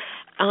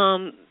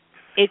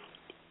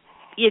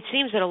 it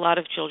seems that a lot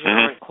of children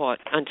aren't caught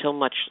until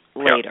much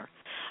later,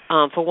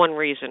 for one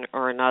reason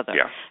or another.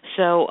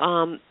 So,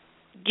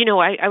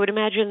 I would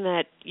imagine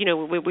that,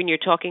 when you're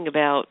talking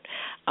about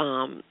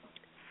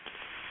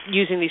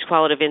using these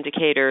qualitative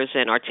indicators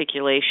and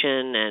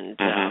articulation and,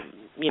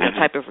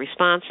 type of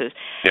responses,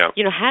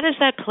 how does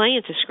that play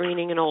into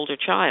screening an older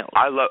child?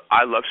 I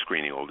love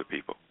screening older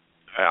people.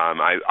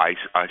 I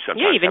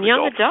sometimes even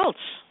young adults.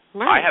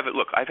 Right.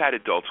 I've had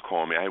adults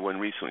call me. I had one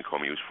recently call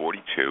me. He was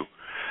 42,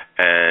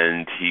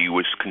 and he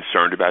was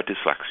concerned about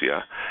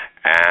dyslexia,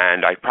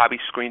 And I probably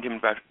screened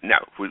him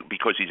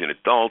because he's an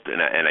adult,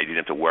 and I didn't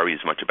have to worry as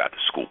much about the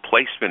school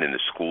placement and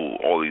the school,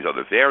 all these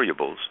other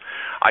variables.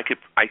 It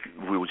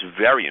was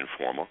very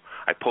informal.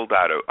 I pulled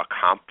out a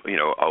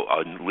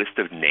list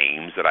of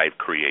names that I've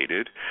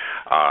created.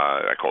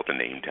 I call it the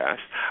name test.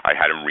 I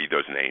had him read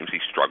those names. He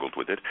struggled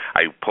with it.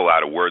 I pull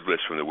out a word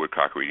list from the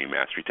Woodcock Reading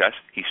Mastery Test.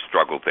 He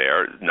struggled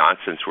there,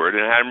 nonsense word,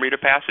 and I had him read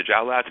a passage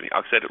out loud to me.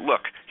 I said,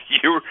 look,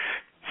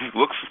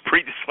 looks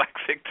pretty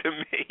dyslexic to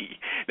me.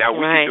 Now,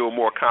 we could do a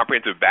more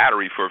comprehensive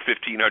battery for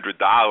 $1,500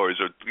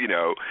 or,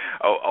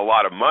 a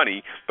lot of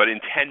money, but in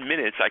 10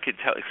 minutes I could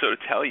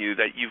tell you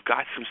that you've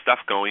got some stuff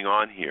going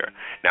on here.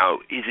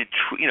 Now, is it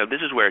true? This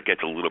is where it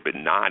gets a little bit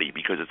knotty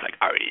because it's like,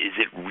 is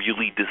it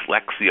really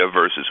dyslexia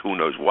versus who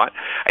knows what?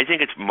 I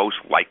think it's most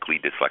likely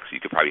dyslexia.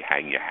 You could probably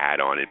hang your hat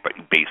on it, but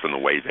based on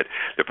the way that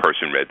the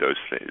person read those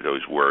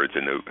words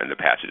and the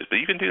passages. But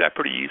you can do that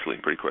pretty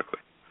easily and pretty quickly.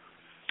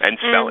 And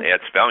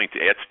add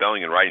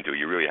spelling and writing to it.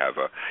 You really have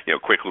a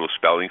quick little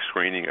spelling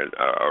screening,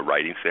 a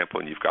writing sample,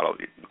 and you've got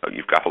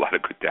a lot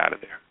of good data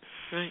there.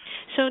 Right.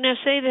 So now,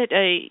 say that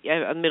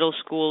a middle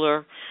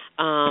schooler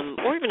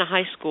or even a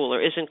high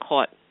schooler isn't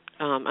caught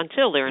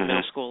until they're in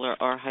middle school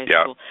or high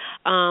school.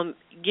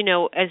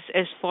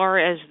 As far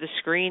as the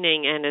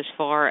screening and as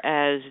far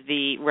as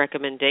the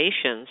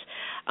recommendations,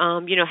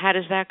 how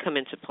does that come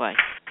into play?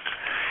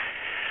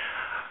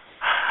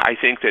 I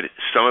think that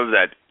some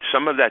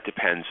of that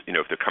depends,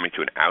 if they're coming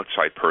to an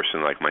outside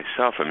person like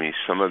myself. I mean,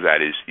 some of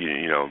that is,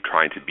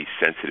 trying to be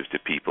sensitive to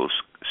people's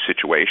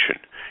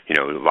situation.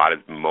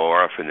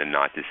 More often than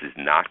not, this is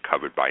not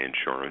covered by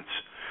insurance.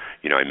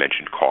 I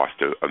mentioned cost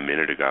a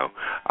minute ago.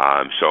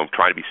 So I'm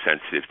trying to be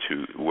sensitive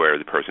to where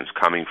the person's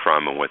coming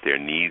from and what their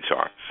needs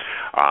are.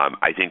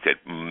 I think that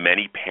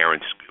many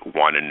parents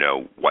want to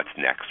know what's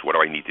next. What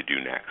do I need to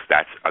do next?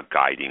 That's a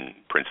guiding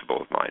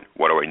principle of mine.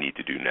 What do I need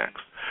to do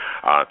next?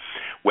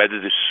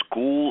 Whether the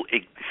school,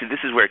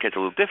 this is where it gets a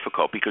little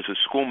difficult because the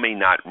school may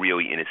not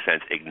really, in a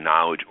sense,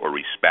 acknowledge or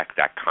respect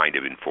that kind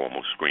of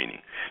informal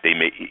screening. They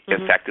may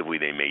effectively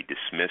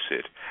dismiss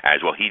it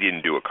as, well, he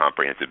didn't do a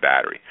comprehensive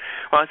battery.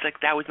 Well, it's like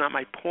that was not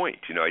my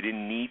point. I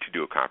didn't need to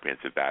do a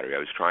comprehensive battery. I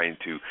was trying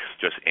to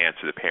just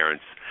answer the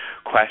parents'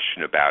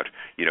 question about,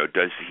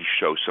 does he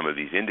show some of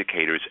these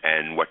indicators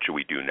and what should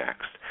we do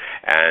next?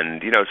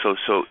 And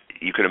so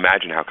you can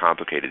imagine how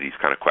complicated these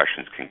kind of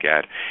questions can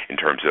get in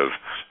terms of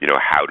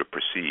how to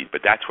proceed.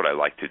 But that's what I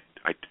like to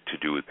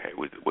do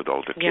with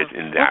older kids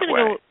in that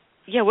way.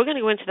 We're going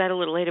to go into that a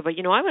little later, but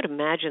I would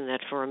imagine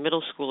that for a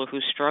middle schooler who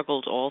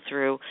struggled all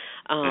through,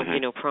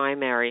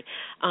 primary,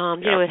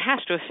 it has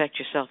to affect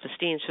your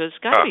self-esteem. So it's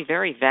got to be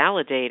very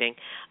validating,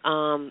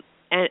 and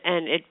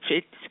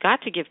it's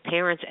got to give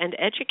parents and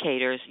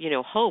educators,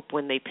 hope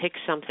when they pick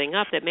something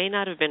up that may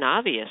not have been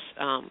obvious,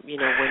 when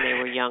they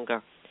were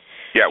younger.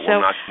 Yeah,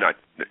 well, not.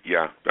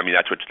 Yeah, I mean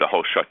that's what the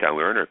whole shutdown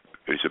learner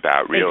is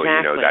about, really.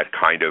 Exactly. That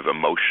kind of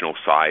emotional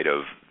side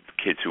of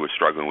kids who are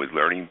struggling with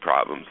learning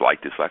problems like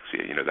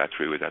dyslexia. That's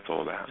really what that's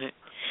all about. Right.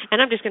 And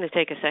I'm just going to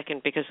take a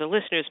second because the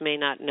listeners may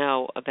not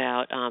know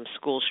about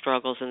School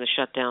Struggles and the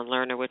Shutdown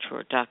Learner, which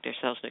were Dr.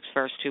 Selnick's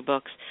first two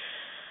books.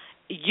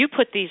 You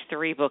put these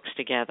three books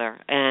together,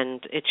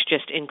 and it's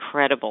just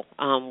incredible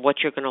what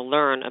you're going to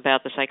learn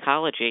about the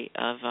psychology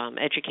of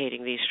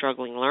educating these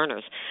struggling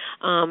learners.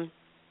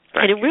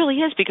 And it really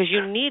is, because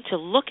you need to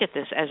look at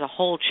this as a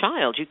whole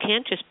child. You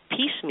can't just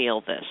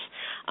piecemeal this.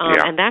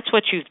 And that's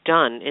what you've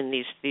done in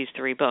these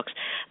three books.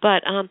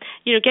 But,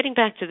 getting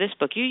back to this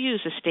book, you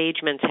use a stage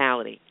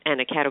mentality and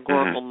a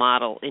categorical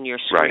model in your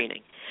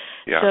screening.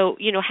 Right. Yeah. So,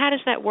 how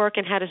does that work,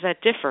 and how does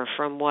that differ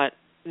from what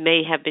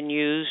may have been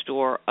used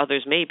or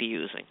others may be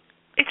using?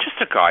 It's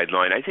just a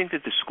guideline. I think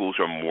that the schools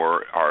are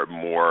more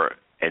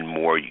and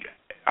more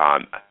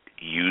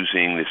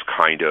using this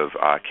kind of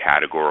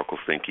categorical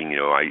thinking.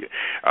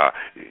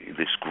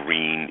 This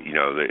green,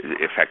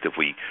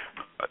 effectively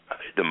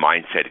the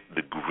mindset,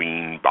 the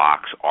green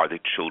box, are the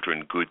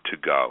children good to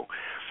go?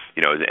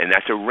 And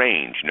that's a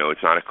range.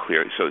 It's not a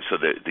clear. So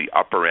the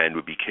upper end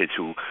would be kids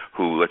who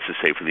let's just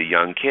say for the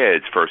young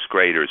kids, first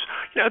graders,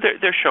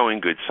 they're showing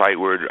good sight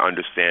word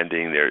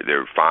understanding.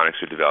 Their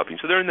phonics are developing.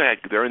 So they're in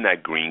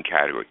that green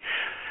category.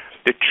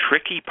 The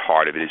tricky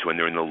part of it is when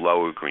they're in the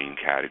lower green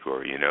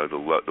category, the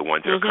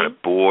ones that are kind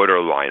of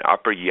borderline,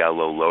 upper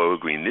yellow, lower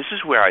green. This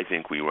is where I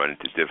think we run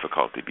into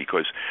difficulty,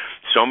 because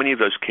so many of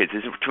those kids,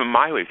 to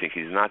my way of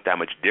thinking, there's not that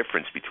much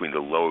difference between the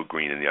lower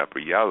green and the upper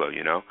yellow,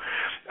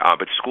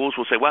 But schools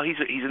will say, well, he's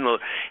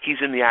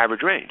in the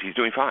average range. He's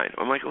doing fine.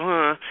 I'm like,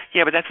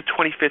 yeah, but that's a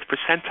 25th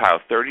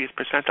percentile, 30th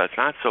percentile. It's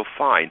not so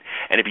fine.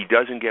 And if he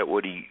doesn't get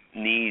what he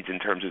needs in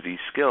terms of these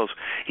skills,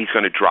 he's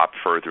going to drop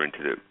further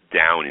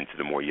down into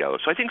the more yellow.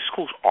 So I think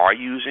schools are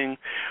using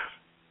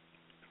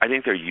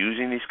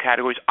these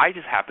categories. I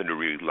just happen to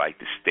really like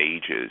the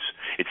stages.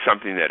 It's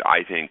something that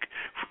I think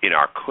in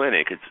our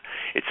clinic,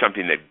 it's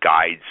something that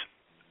guides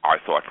our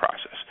thought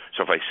process.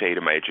 So if I say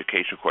to my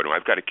education coordinator,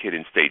 I've got a kid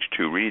in stage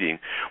 2 reading,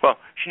 well,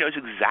 she knows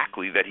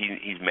exactly that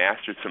he's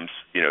mastered some,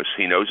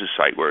 he knows his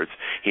sight words,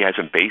 he has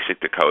some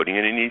basic decoding,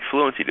 and he needs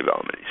fluency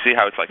development. You see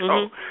how it's like,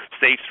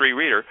 stage 3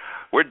 reader,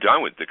 we're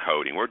done with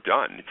decoding. We're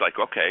done. It's like,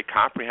 okay,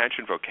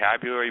 comprehension,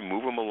 vocabulary,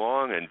 move them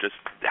along, and just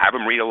have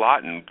them read a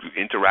lot and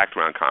interact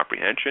around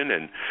comprehension.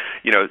 And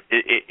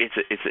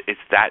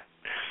it's that.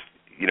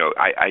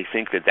 I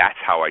think that's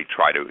how I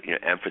try to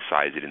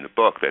emphasize it in the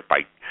book, that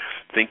by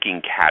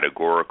thinking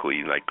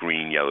categorically, like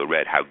green, yellow,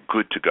 red, how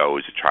good to go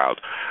is a child,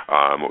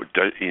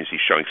 is he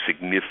showing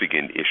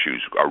significant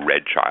issues, a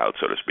red child,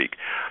 so to speak,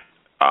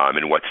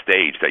 in what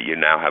stage, that you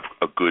now have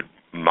a good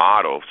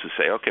model to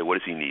say, okay, what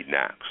does he need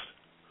next?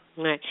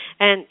 Right.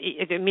 And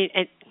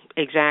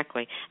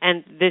exactly.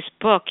 And this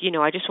book,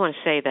 I just want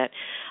to say that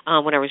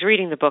when I was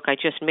reading the book, I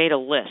just made a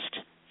list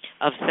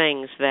of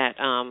things that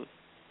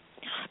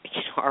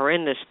are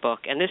in this book,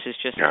 and this is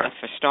just a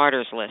for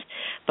starters list.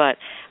 But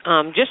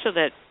just so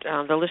that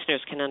the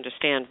listeners can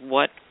understand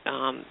what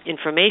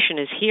information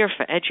is here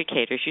for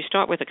educators, you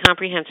start with a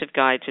comprehensive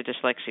guide to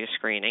dyslexia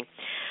screening,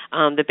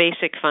 the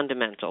basic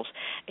fundamentals,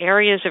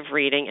 areas of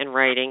reading and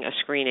writing a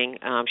screening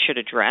should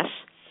address,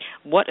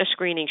 what a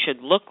screening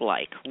should look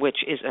like,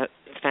 which is a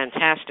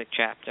fantastic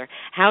chapter,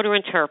 how to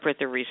interpret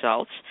the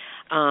results,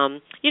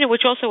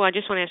 which also I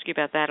just want to ask you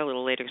about that a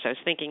little later, because I was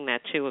thinking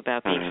that too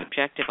about being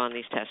subjective on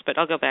these tests, but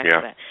I'll go back to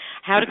that.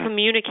 How to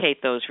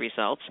communicate those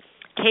results,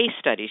 case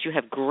studies. You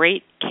have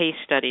great case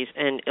studies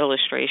and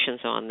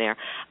illustrations on there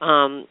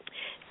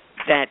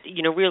that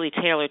really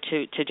tailor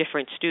to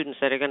different students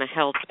that are going to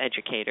help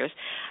educators.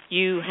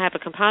 You have a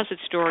composite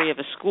story of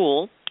a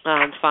school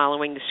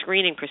following the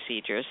screening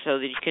procedures so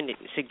that you can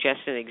suggest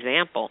an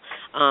example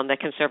that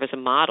can serve as a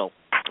model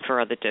for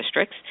other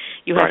districts.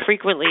 You have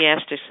frequently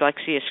asked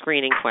dyslexia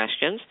screening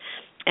questions,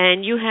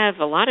 and you have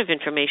a lot of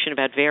information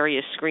about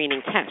various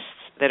screening tests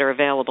that are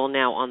available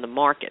now on the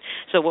market.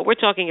 So what we're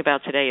talking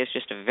about today is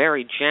just a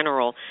very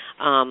general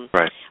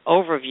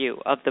overview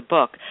of the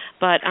book.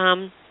 But,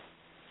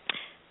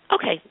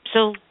 okay,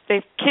 so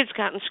the kids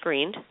gotten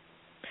screened.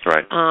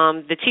 Right.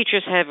 The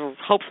teachers have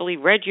hopefully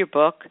read your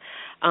book,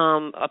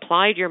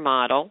 applied your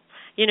model.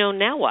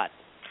 Now what?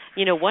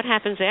 What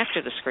happens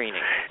after the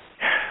screening?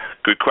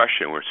 Good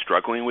question. We're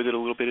struggling with it a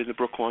little bit in the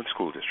Brooklawn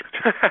School District.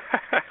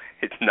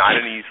 It's not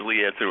an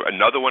easily answered.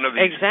 Another one of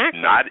these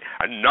not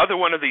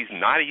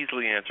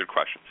easily answered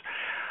questions.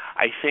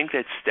 I think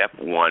that step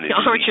one is.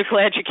 Aren't you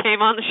glad you came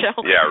on the show?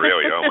 Yeah,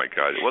 really. Oh my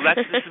God. Well,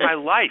 this is my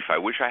life.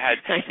 I wish I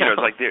had. It's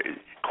like there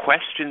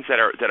questions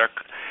that are.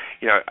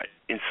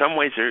 In some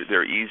ways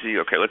they're easy.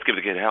 Okay, let's give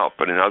the kid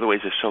help. But in other ways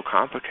they're so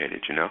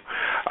complicated.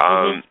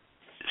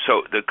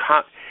 So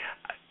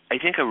I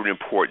think an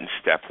important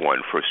step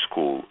one for a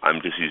school,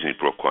 I'm just using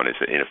Brooklawn as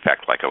in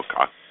effect like a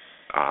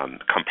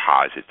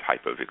composite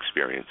type of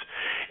experience,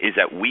 is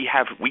that we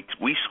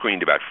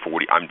screened about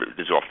 40.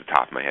 This is off the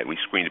top of my head. We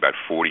screened about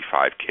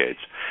 45 kids,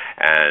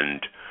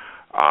 and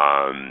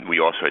we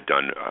also had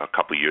done a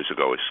couple of years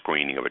ago a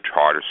screening of a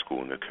charter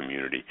school in the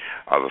community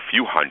of a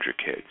few hundred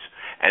kids,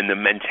 and the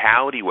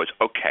mentality was,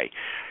 okay,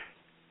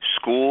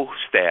 school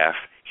staff,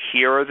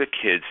 here are the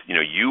kids,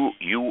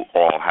 you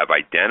all have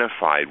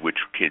identified which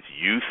kids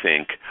you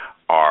think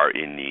are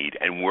in need,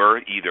 and we're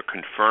either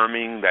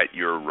confirming that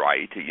you're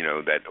right,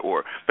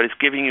 but it's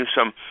giving you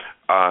some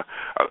a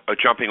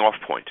jumping off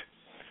point.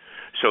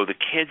 So the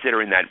kids that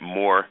are in that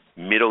more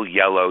middle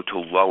yellow to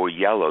lower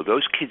yellow,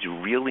 those kids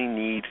really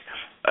need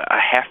a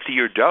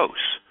heftier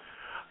dose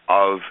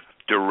of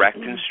direct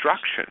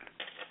instruction.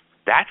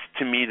 That's,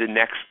 to me, the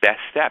next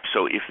best step.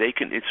 So if they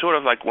can, it's sort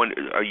of like when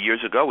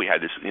years ago we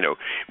had this,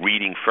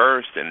 reading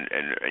first and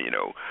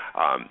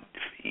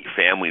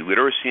family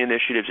literacy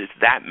initiatives. It's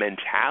that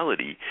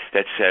mentality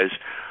that says,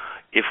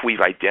 if we've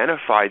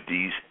identified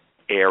these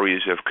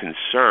areas of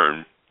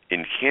concern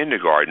in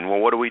kindergarten, well,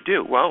 what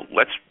do? Well,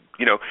 let's,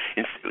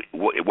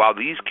 while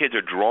these kids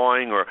are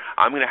drawing, or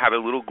I'm going to have a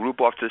little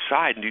group off to the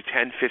side and do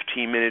 10,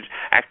 15-minute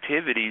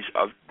activities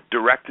of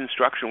direct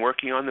instruction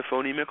working on the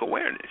phonemic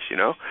awareness,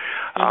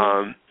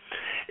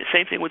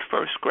 Same thing with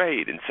first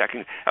grade and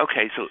second.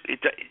 Okay, so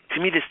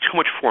to me there's too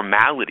much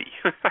formality.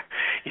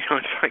 It's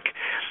like,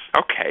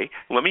 okay,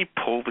 let me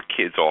pull the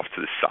kids off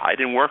to the side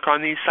and work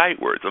on these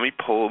sight words. Let me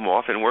pull them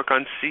off and work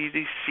on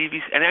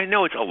CVs. And I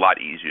know it's a lot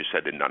easier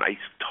said than done. I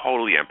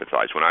totally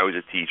empathize. When I was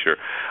a teacher,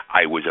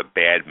 I was a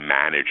bad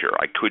manager.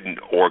 I couldn't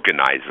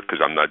organize it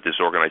because I'm not a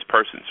disorganized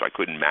person, so I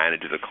couldn't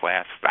manage the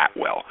class that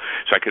well.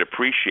 So I could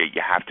appreciate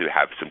you have to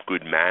have some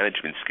good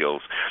management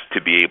skills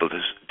to be able to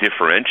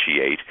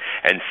differentiate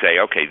and say,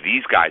 okay,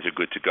 these guys are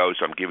good to go,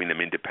 so I'm giving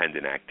them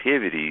independent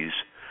activities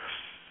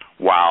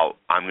while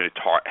I'm going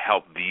to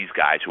help these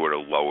guys who are at a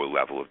lower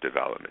level of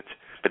development.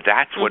 But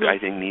that's what I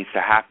think needs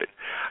to happen.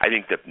 I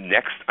think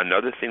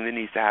another thing that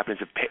needs to happen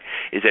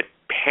is that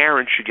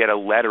parents should get a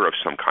letter of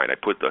some kind. I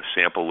put the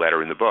sample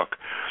letter in the book.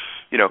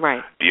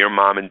 Dear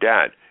Mom and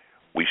Dad,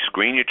 we've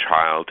screened your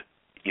child.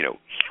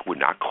 we're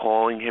not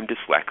calling him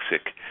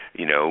dyslexic.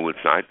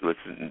 Let's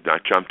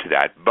not jump to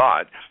that.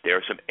 But there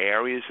are some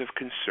areas of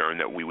concern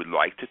that we would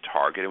like to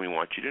target and we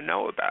want you to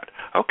know about.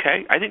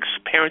 Okay, I think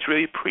parents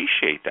really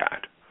appreciate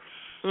that.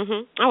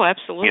 Oh,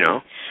 absolutely.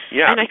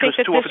 Yeah, and because I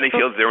think too often they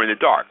feel they're in the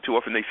dark. Too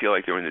often they feel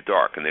like they're in the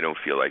dark, and they don't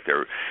feel like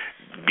they're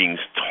being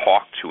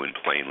talked to in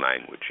plain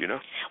language.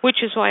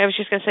 Which is why I was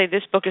just going to say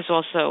this book is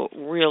also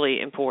really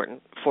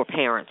important for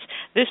parents.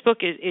 This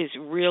book is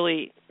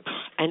really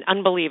an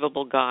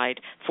unbelievable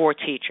guide for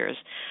teachers.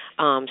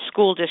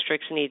 School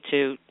districts need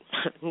to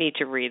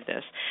read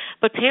this,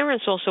 but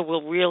parents also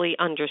will really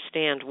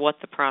understand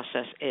what the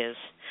process is.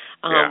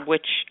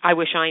 Which I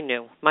wish I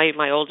knew.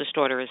 My oldest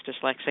daughter is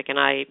dyslexic, and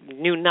I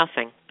knew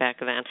nothing back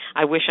then.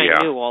 I wish I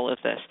knew all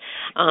of this.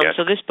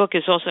 So this book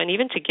is also, and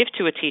even to give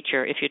to a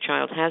teacher if your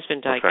child has been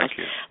diagnosed. Thank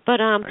you.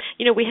 But,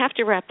 we have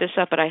to wrap this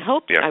up, but I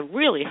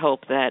really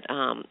hope that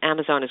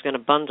Amazon is going to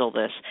bundle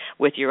this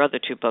with your other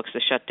two books,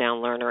 The Shutdown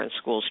Learner and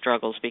School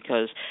Struggles,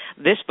 because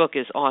this book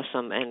is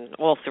awesome, and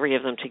all three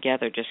of them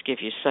together just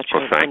give you such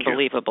an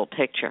unbelievable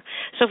picture.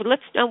 So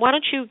why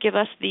don't you give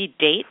us the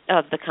date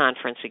of the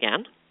conference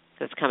again?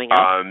 That's coming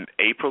up.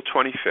 April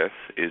 25th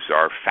is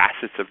our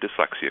Facets of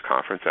Dyslexia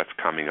conference. That's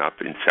coming up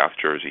in South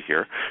Jersey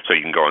here. So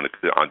you can go on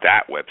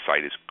that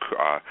website is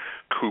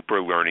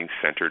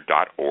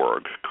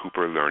cooperlearningcenter.org.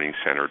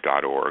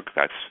 Cooperlearningcenter.org.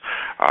 That's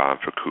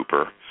for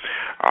Cooper.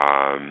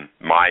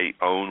 My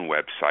own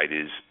website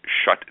is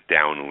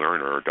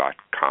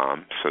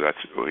shutdownlearner.com. So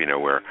that's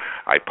where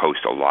I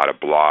post a lot of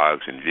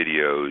blogs and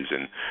videos,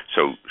 and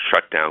so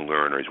Shutdown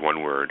Learner is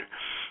one word.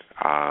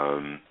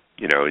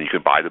 You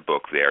can buy the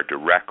book there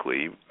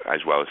directly,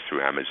 as well as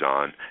through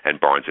Amazon and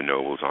Barnes &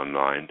 Nobles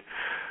online.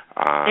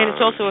 And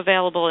it's also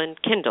available in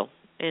Kindle.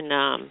 It's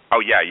an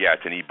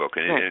e-book.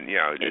 One of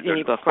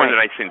the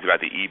nice things about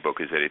the e-book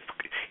is that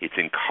it's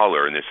in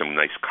color, and there's some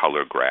nice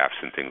color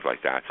graphs and things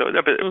like that. So,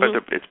 but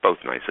it's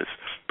both nice as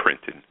print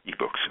and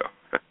e-book. So.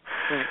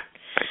 Right.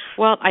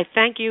 Well, I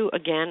thank you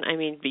again. I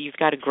mean, you've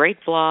got a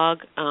great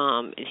blog.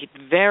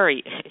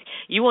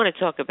 You want to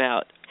talk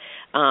about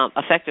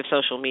effective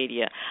social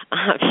media.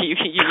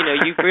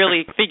 You've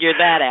really figured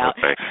that out.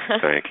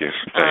 Thank you.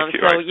 So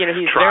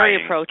he's very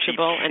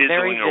approachable and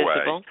very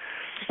visible.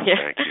 Yeah.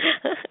 Thank you.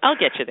 I'll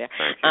get you there.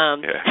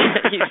 Thank you.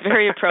 He's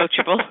very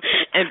approachable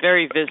and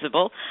very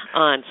visible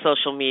on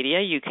social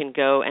media. You can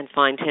go and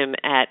find him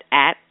at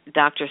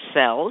Dr.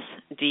 Selz,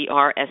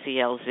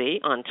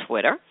 DRSELZ, on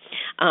Twitter,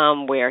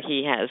 where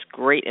he has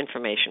great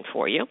information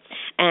for you.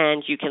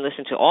 And you can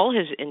listen to all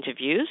his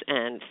interviews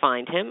and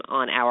find him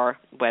on our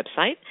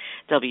website,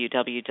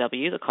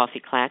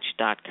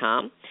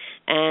 www.thecoffeeclatch.com.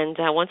 And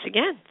once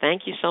again,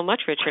 thank you so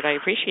much, Richard. I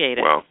appreciate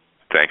it. Well,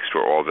 thanks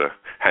for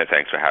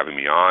having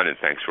me on, and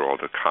thanks for all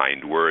the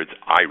kind words.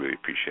 I really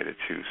appreciate it,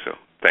 too. So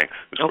thanks.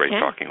 It was great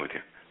talking with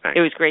you. Thanks.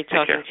 It was great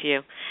talking to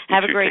you.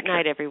 Have a great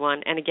night, care.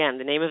 everyone. And again,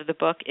 the name of the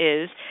book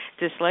is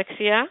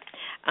Dyslexia.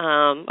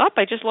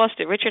 I just lost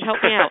it. Richard,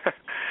 help me out.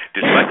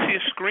 Dyslexia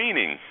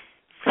Screening.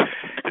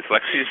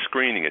 Dyslexia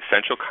Screening,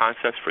 Essential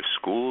Concepts for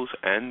Schools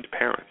and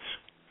Parents.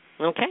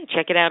 Okay,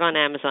 check it out on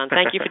Amazon.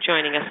 Thank you for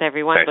joining us,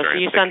 everyone. Thanks, we'll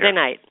see you Sunday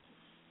night.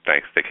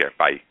 Thanks. Take care.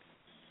 Bye.